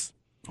Brooks,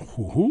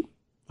 all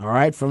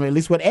right, from at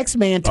least what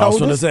X-Man told us. I was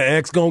going to say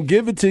X gonna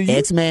give it to you.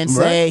 X-Man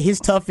say his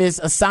toughest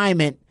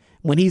assignment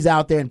when he's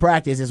out there in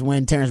practice is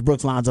when Terrence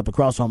Brooks lines up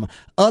across from him.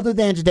 Other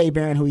than Jahdae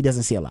Barron, who he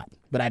doesn't see a lot.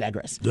 But I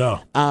digress. Yeah.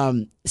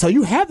 So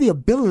you have the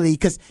ability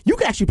because you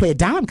can actually play a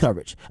dime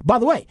coverage. By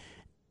the way,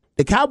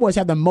 the Cowboys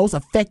have the most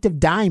effective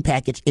dime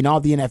package in all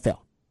the NFL.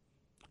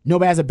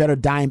 Nobody has a better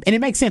dime. And it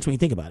makes sense when you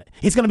think about it.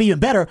 It's going to be even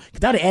better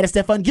because now they added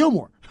Stephon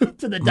Gilmore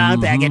to the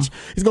dime package.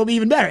 It's going to be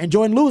even better. And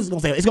Jordan Lewis is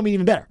going to say it's going to be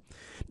even better.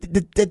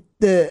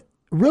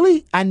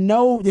 Really, I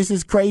know this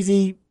is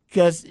crazy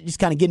because just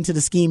kind of getting to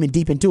the scheme and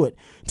deep into it,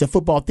 to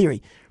football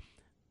theory.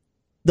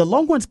 The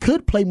Longhorns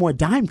could play more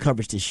dime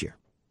coverage this year.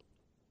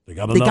 They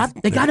got enough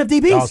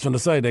DBs. I was going to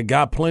say, they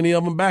got plenty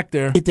of them back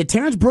there. If the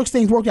Terrence Brooks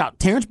things worked out,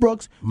 Terrence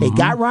Brooks, they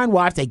got Ryan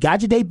Watts, they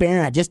got Jahdae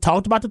Barron. I just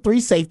talked about the 3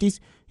 safeties.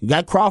 You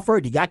got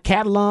Crawford, you got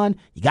Catalon,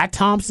 you got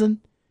Thompson.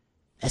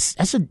 That's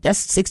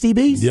 6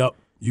 DBs. Yep,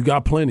 you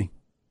got plenty.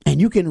 And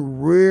you can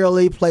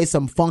really play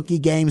some funky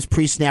games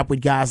pre-snap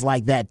with guys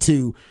like that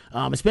too,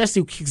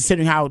 especially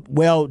considering how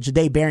well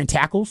Jahdae Barron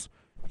tackles.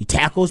 He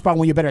tackles probably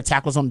one of your better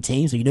tacklers on the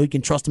team, so you know you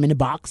can trust him in the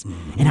box.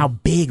 And how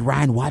big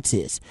Ryan Watts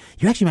is.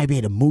 You actually might be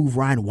able to move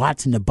Ryan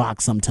Watts in the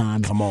box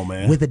sometimes. Come on,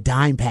 man. With a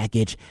dime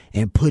package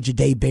and put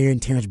Jahdae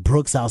Barron, Terrence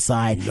Brooks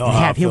outside and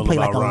have him play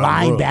like a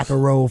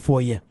linebacker role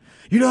for you.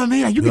 You know what I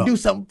mean? Like you can do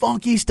some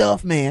funky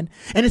stuff, man.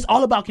 And it's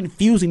all about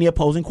confusing the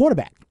opposing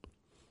quarterback.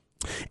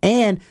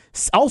 And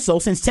also,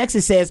 since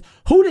Texas says,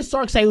 who did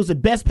Sark say was the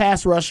best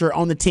pass rusher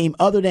on the team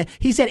other than,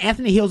 he said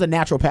Anthony Hill's a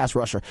natural pass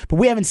rusher, but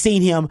we haven't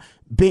seen him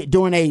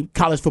during a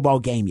college football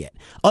game yet.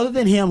 Other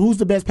than him, who's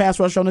the best pass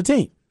rusher on the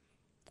team?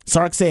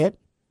 Sark said,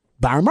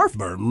 Byron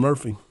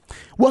Murphy.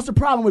 What's the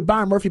problem with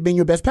Byron Murphy being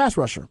your best pass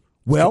rusher?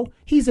 Well,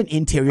 he's an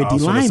interior D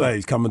lineman.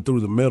 He's coming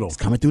through the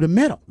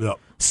middle. Yep.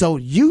 So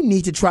you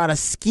need to try to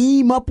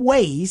scheme up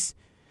ways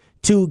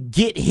to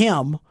get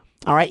him,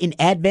 all right, in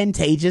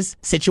advantageous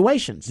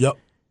situations. Yep.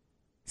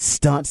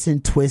 Stunts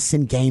and twists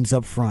and games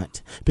up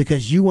front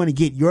because you want to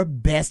get your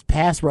best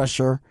pass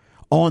rusher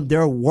on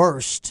their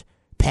worst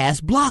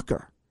pass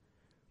blocker.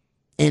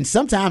 And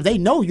sometimes they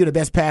know you're the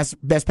best pass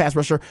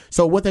rusher.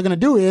 So what they're going to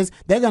do is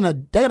they're going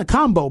to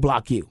combo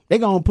block you. They're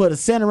going to put a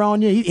center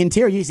on you.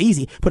 Interior is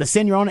easy. Put a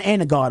center on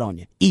and a guard on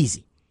you.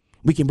 Easy.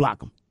 We can block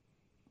them.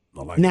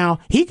 Now,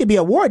 he could be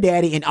a war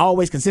daddy and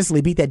always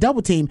consistently beat that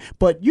double team,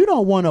 but you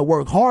don't want to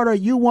work harder.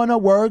 You want to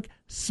work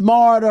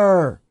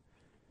smarter.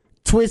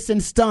 Twists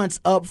and stunts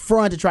up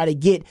front to try to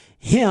get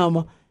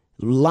him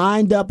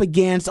lined up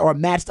against or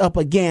matched up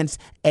against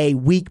a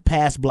weak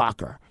pass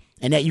blocker.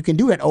 And that you can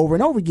do that over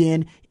and over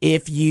again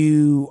if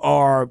you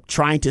are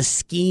trying to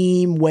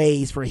scheme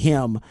ways for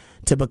him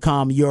to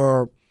become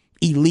your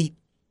elite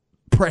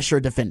pressure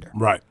defender.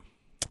 Right.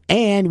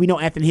 And we know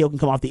Anthony Hill can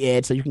come off the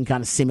edge, so you can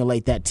kind of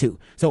simulate that too.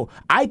 So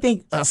I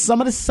think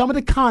some of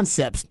the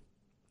concepts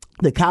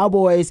the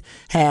Cowboys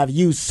have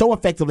used so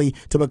effectively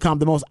to become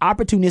the most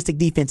opportunistic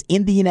defense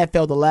in the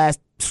NFL the last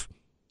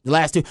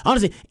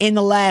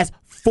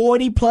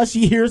 40 plus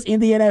years in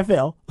the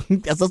NFL.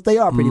 That's what they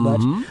are, pretty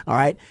much. All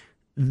right.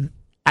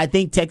 I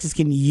think Texas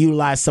can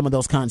utilize some of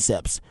those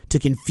concepts to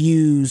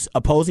confuse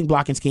opposing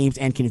blocking schemes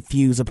and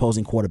confuse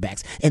opposing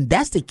quarterbacks. And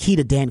that's the key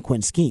to Dan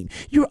Quinn's scheme.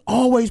 You're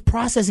always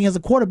processing as a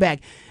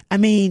quarterback. I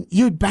mean,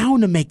 you're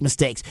bound to make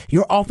mistakes.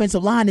 Your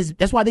offensive line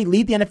that's why they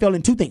lead the NFL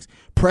in two things.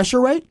 Pressure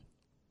rate,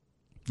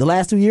 the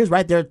last 2 years,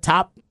 right? They're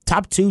top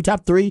 2,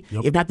 top 3,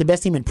 if not the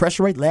best team in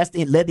pressure rate. Led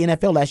the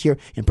NFL last year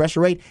in pressure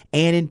rate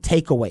and in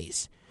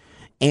takeaways.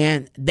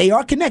 And they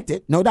are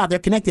connected. No doubt they're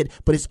connected,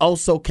 but it's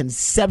also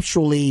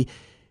conceptually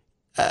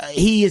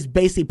he is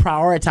basically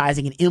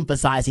prioritizing and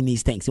emphasizing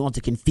these things. He wants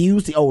to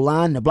confuse the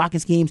O-line, the blocking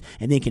schemes,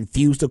 and then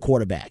confuse the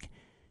quarterback.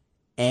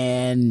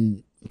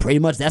 And pretty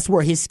much that's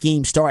where his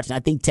scheme starts. And I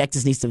think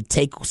Texas needs to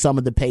take some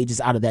of the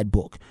pages out of that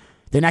book.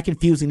 They're not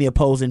confusing the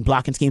opposing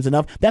blocking schemes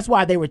enough. That's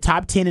why they were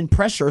top 10 in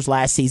pressures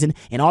last season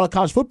in all of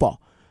college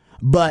football.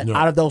 But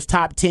out of those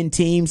top 10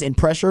 teams in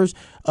pressures,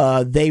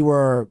 they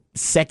were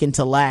second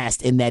to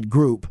last in that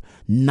group,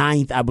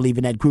 9th, I believe,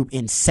 in that group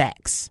in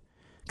sacks,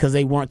 because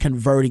they weren't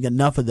converting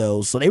enough of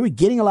those. So they were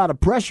getting a lot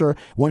of pressure,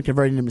 weren't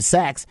converting them to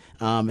sacks.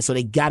 So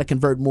they got to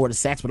convert more to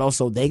sacks, but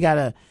also they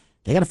gotta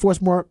force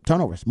more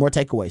turnovers, more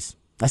takeaways.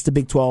 That's the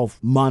Big 12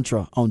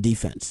 mantra on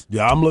defense.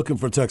 Yeah, I'm looking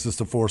for Texas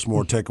to force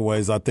more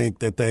takeaways. I think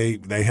that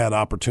they had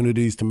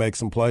opportunities to make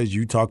some plays.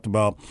 You talked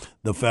about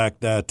the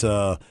fact that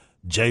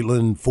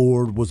Jalen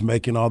Ford was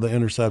making all the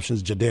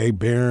interceptions. Jahdae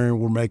Barron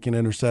were making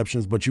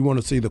interceptions. But you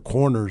want to see the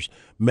corners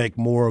make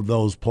more of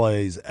those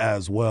plays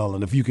as well.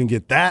 And if you can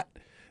get that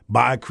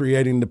by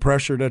creating the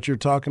pressure that you're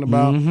talking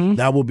about,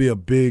 that will be a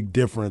big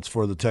difference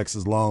for the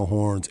Texas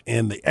Longhorns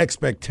and the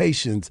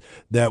expectations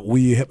that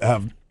we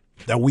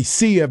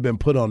see have been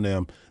put on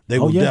them. They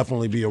will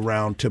definitely be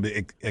around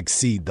to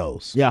exceed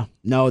those. Yeah.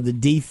 No, the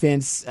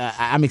defense,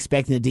 I'm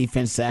expecting the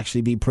defense to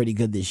actually be pretty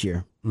good this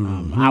year.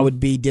 I would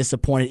be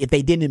disappointed if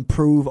they didn't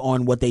improve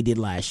on what they did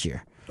last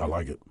year. I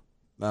like it.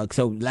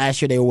 So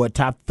last year they were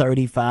top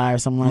 35 or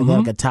something like that,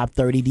 like a top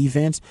 30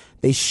 defense.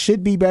 They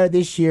should be better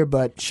this year,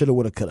 but shoulda,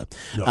 woulda, coulda.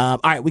 No. All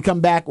right, we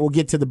come back. We'll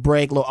get to the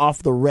break, a little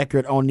off the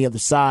record on the other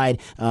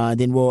side.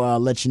 Then we'll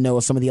let you know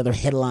some of the other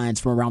headlines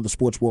from around the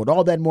sports world.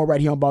 All that and more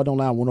right here on Ball Don't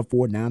Lie on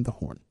 104.9 The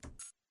Horn.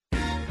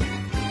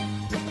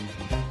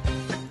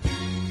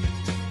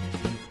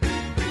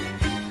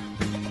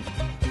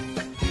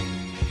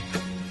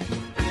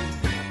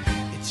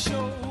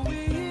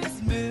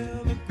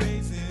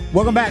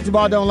 Welcome back to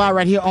Ball Don't Lie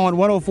right here on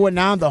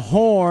 104.9 The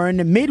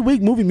Horn.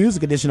 Midweek movie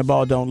music edition of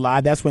Ball Don't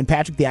Lie. That's when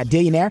Patrick the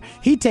Idillionaire,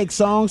 he takes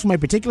songs from a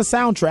particular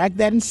soundtrack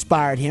that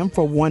inspired him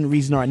for one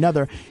reason or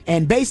another.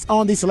 And based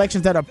on the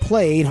selections that are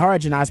played,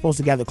 Harj and I are supposed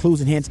to gather clues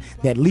and hints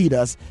that lead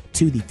us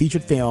to the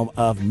featured film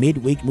of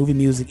midweek movie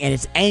music. And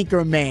it's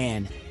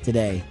Anchorman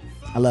today.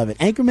 I love it.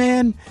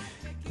 Anchorman,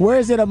 where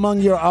is it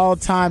among your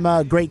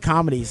all-time great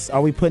comedies?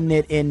 Are we putting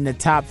it in the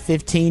top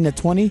 15 to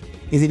 20?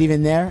 Is it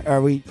even there?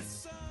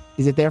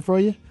 Is it there for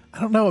you? I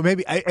don't know.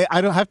 Maybe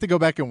I don't have to go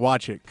back and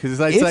watch it because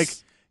it's like,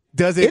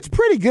 does it? It's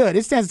pretty good.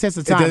 It stands the test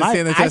of time.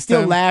 I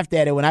still laughed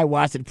at it when I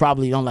watched it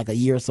probably like a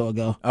year or so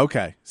ago.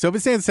 Okay, so if it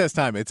stands the test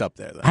of time, it's up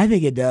there though. I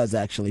think it does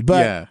actually,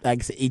 but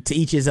like I said, to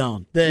each his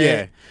own.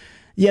 The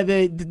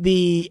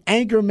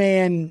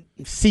Anchorman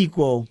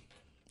sequel.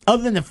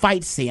 Other than the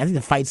fight scene, I think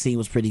the fight scene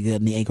was pretty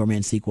good in the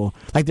Anchorman sequel.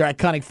 Like their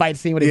iconic fight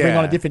scene where they bring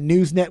on the different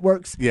news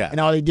networks and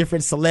all the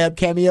different celeb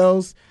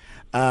cameos.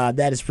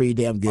 That is pretty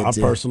damn good,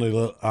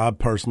 too. I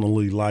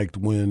personally liked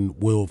when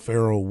Will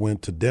Ferrell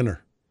went to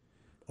dinner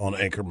on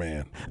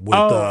Anchorman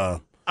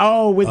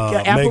with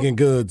Megan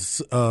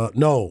Good's.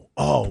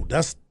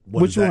 That's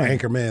which one?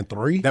 Anchorman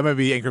 3? That might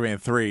be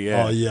Anchorman 3,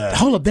 yeah. Oh, yeah.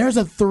 Hold up, there's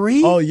a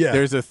 3? Oh, yeah.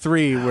 There's a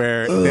 3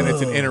 where then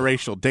it's an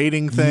interracial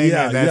dating thing,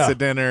 and that's a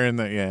dinner,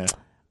 and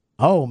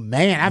Oh,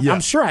 man.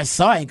 I'm sure I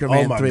saw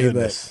Anchorman 3,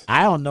 goodness. But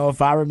I don't know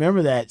if I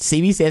remember that.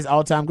 CB says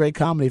all-time great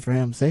comedy for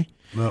him, see?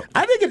 No.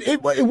 I think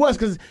it was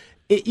because...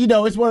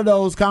 it's one of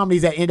those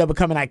comedies that end up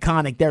becoming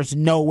iconic. There's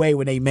no way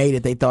when they made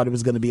it they thought it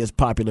was going to be as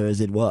popular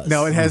as it was.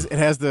 No, it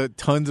has the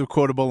tons of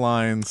quotable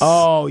lines.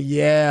 Oh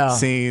yeah,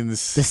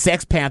 scenes. The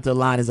Sex Panther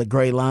line is a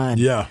great line.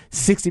 Yeah,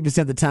 60%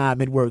 of the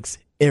time it works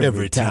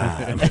every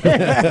time.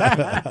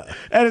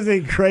 That is a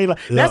great line.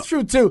 Yeah. That's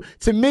true too.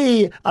 To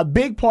me, a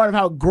big part of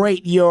how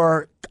great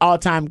your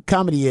all-time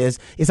comedy is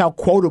how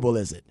quotable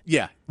is it?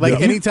 Yeah. Like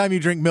anytime you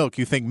drink milk,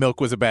 you think milk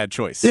was a bad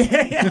choice. You know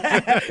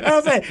what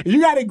I'm saying? You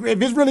got to,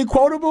 if it's really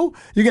quotable,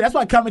 that's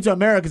why Coming to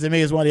America to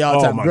me is one of the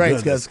all-time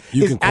greats because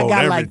I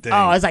got everything.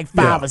 It's like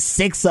 5 or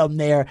 6 of them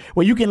there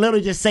where you can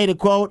literally just say the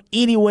quote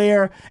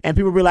anywhere and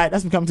people be like,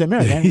 "That's from Coming to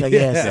America." And like,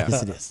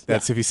 yes, it is.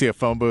 That's if you see a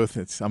phone booth.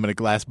 I'm in a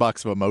glass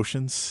box of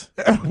emotions.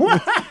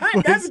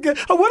 That's good.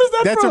 Oh, what is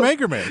that? That's from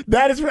Anchorman.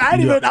 That is. I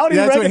don't even That's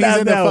recognize when he's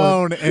in the that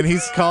phone and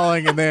he's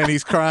calling and then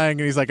he's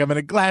crying and he's like, "I'm in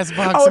a glass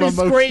box of emotions."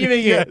 Oh, he's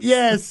screaming it.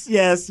 Yes.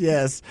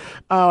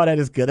 Oh, that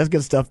is good. That's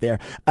good stuff there.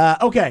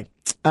 Okay.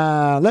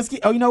 Let's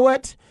get. Oh, you know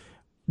what?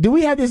 Do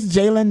we have this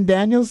Jalen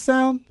Daniels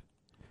sound?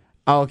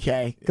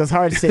 Okay, because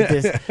Harj sent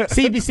this.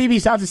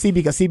 CB, shout out to CB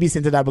because CB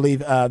sent it, I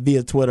believe,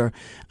 via Twitter.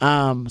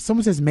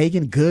 Someone says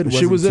Megan Good.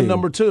 She was in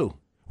number 2.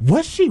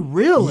 Was she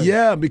really?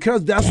 Yeah,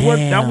 because that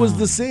was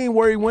the scene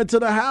where he went to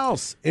the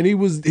house and he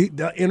was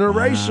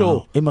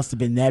interracial. Wow. It must have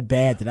been that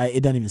bad that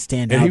it doesn't even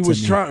stand And out he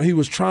was to me. he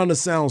was trying to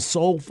sound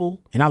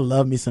soulful. And I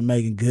love me some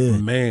Megan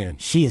Good. Man,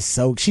 she's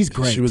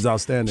great. She was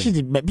outstanding.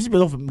 She's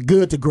been from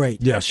good to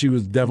great. Yeah, she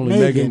was definitely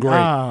Megan great.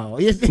 Oh,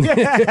 yes.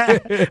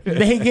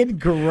 Megan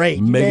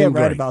great. Megan You're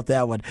great. right about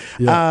that one.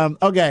 Yeah.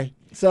 Okay,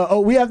 so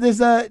we have this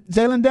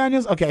Jalen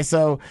Daniels. Okay,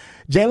 so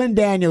Jalen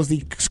Daniels,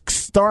 the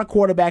star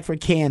quarterback for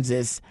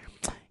Kansas,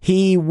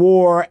 he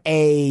wore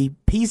a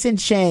piece and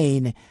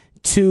chain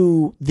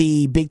to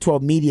the Big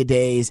 12 Media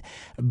Days,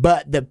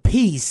 but the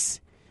piece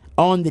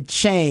on the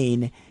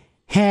chain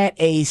had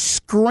a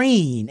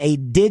screen, a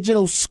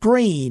digital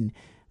screen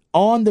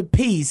on the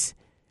piece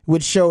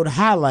which showed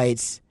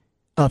highlights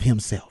of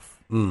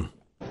himself.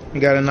 We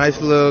got a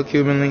nice little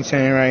Cuban link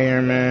chain right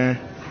here, man.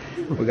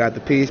 We got the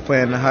piece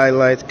playing the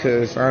highlights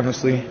because,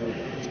 honestly,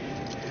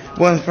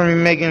 wasn't for me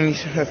making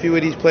a few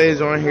of these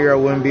plays on here, I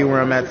wouldn't be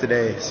where I'm at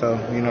today. So,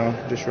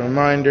 just a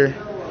reminder,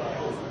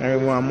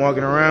 everyone I'm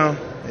walking around,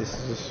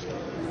 this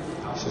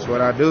is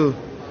what I do.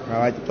 I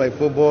like to play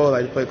football,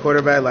 I like to play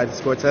quarterback, I like to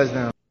score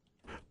touchdowns.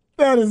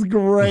 That is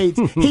great.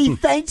 He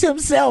thanked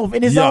himself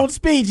in his own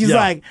speech. He's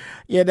like,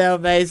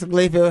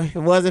 basically, if it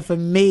wasn't for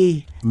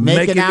me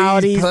making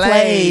all these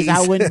plays,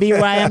 I wouldn't be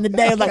where I am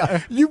today. I was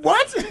like, you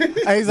what?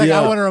 He's like,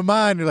 I want to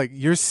remind you, like,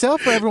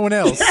 yourself or everyone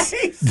else?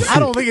 I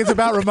don't think it's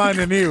about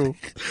reminding you.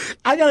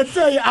 I got to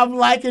tell you, I'm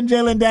liking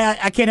Jalen Daniels.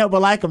 I can't help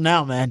but like him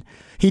now, man.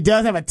 He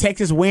does have a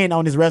Texas win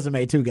on his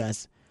resume, too,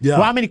 guys. Yeah.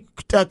 Well, how many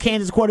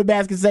Kansas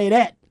quarterbacks can say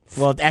that?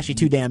 Well, actually,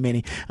 too damn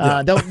many.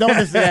 Don't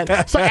listen to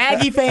that. So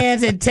Aggie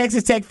fans and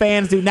Texas Tech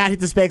fans do not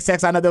hit the spec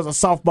sex. I know there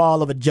was a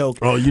softball of a joke.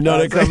 Oh,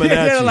 they're coming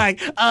at they're you. like,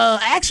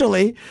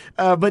 actually.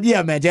 But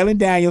yeah, man, Jalen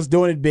Daniels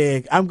doing it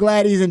big. I'm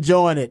glad he's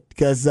enjoying it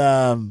because,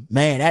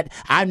 man,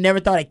 I've never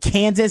thought a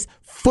Kansas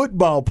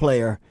football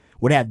player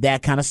would have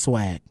that kind of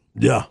swag.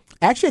 Yeah.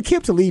 Actually,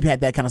 Aqib Talib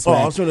had that kind of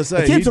swag. I was going to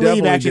say, Aqib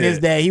Talib, actually, in his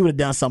day, he would have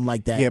done something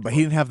like that. Yeah, but he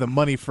didn't have the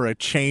money for a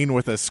chain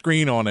with a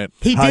screen on it.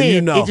 He How did.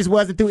 you know? It just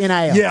wasn't through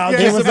NIL. Yeah,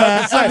 it was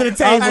under the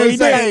table. He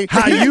did.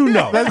 How you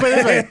know?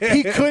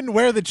 He couldn't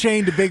wear the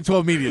chain to Big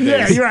 12 Media Days.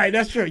 Yeah, you're right.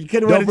 That's true. You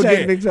couldn't wear Don't the chain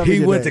to forget, Big 12 he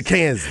Media went Days. to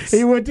Kansas.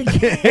 He went to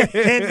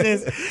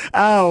Kansas.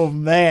 Oh,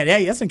 man.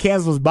 Hey, that's when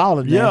Kansas was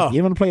balling, man. Yeah.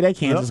 You want to play that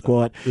Kansas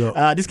squad.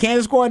 Yeah. This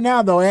Kansas squad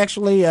now, though,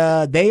 actually,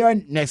 they are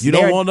next. You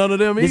don't want none of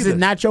them either. This is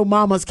not your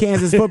mama's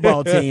Kansas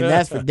football team.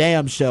 That's for damn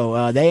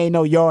sure. They ain't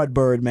no yard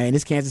bird, man.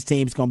 This Kansas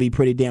team is going to be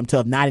pretty damn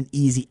tough. Not an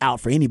easy out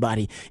for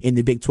anybody in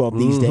the Big 12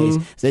 these days.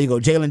 So there you go.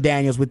 Jalen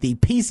Daniels with the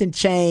piece and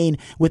chain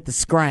with the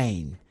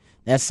screen.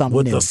 That's something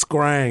with new. the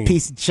screen.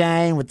 Piece of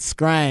chain with the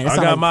screen. I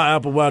got my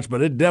Apple Watch,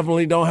 but it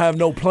definitely don't have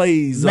no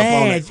plays up on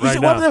Man, it you right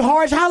should now. want the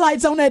hard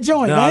highlights on that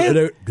joint,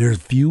 man. There's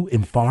few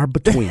and far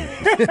between.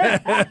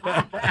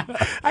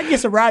 I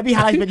guess a Robbie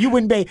highlights, but you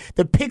wouldn't be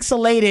the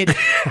pixelated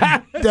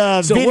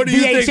So what do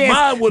you VHS, think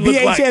mine would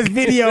look like? VHS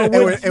video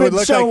It would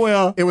look show like,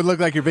 well. It would look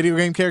like your video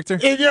game character.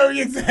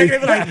 Exactly.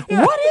 Like,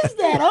 what is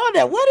that on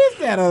there? What is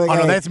that on there?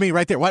 Oh, no, that's me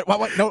right there. What?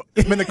 No,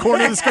 I'm in the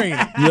corner of the screen.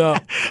 Yeah.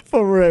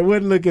 For real. It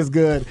wouldn't look as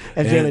good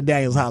as Jalen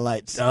Daniels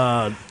highlights.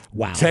 Wow.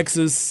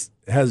 Texas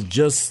has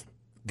just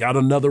got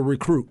another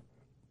recruit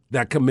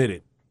that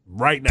committed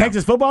right now.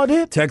 Texas football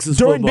did? Texas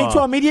During football. Big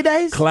 12 Media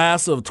Days?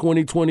 Class of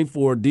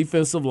 2024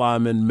 defensive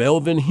lineman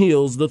Melvin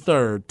Hills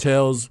III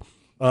tells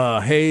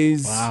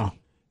Hayes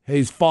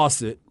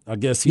Fawcett, I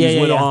guess he's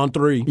with On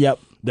 3,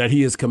 that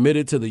he is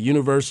committed to the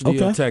University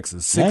of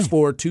Texas.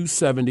 6'4",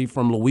 270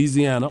 from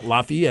Louisiana,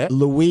 Lafayette.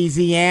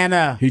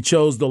 Louisiana. He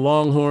chose the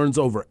Longhorns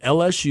over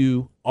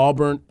LSU,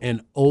 Auburn,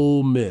 and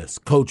Ole Miss.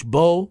 Coach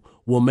Bo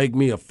will make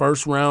me a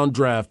first-round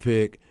draft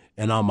pick,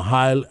 and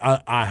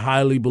I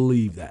highly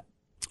believe that.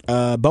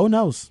 Bo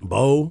knows.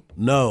 Bo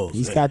knows.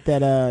 He's got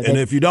that. And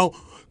if you don't,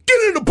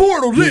 get in the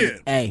portal then.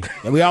 Hey,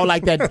 we all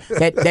like that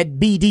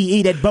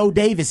BDE, that Bo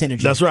Davis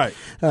energy. That's right.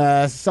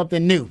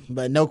 Something new,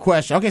 but no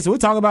question. Okay, so we'll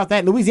talk about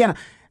that. Louisiana.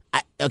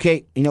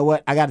 Okay, you know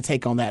what? I got to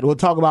take on that. We'll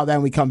talk about that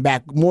when we come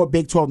back. More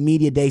Big 12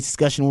 Media Days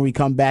discussion when we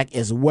come back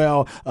as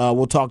well.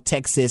 We'll talk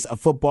Texas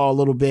football a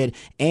little bit.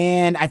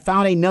 And I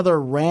found another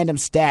random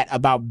stat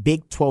about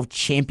Big 12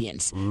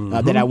 champions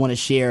that I want to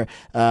share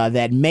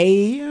that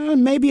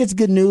maybe it's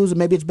good news or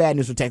maybe it's bad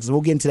news for Texas.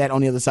 We'll get into that on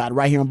the other side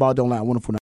right here on Ball Don't Lie 104.9.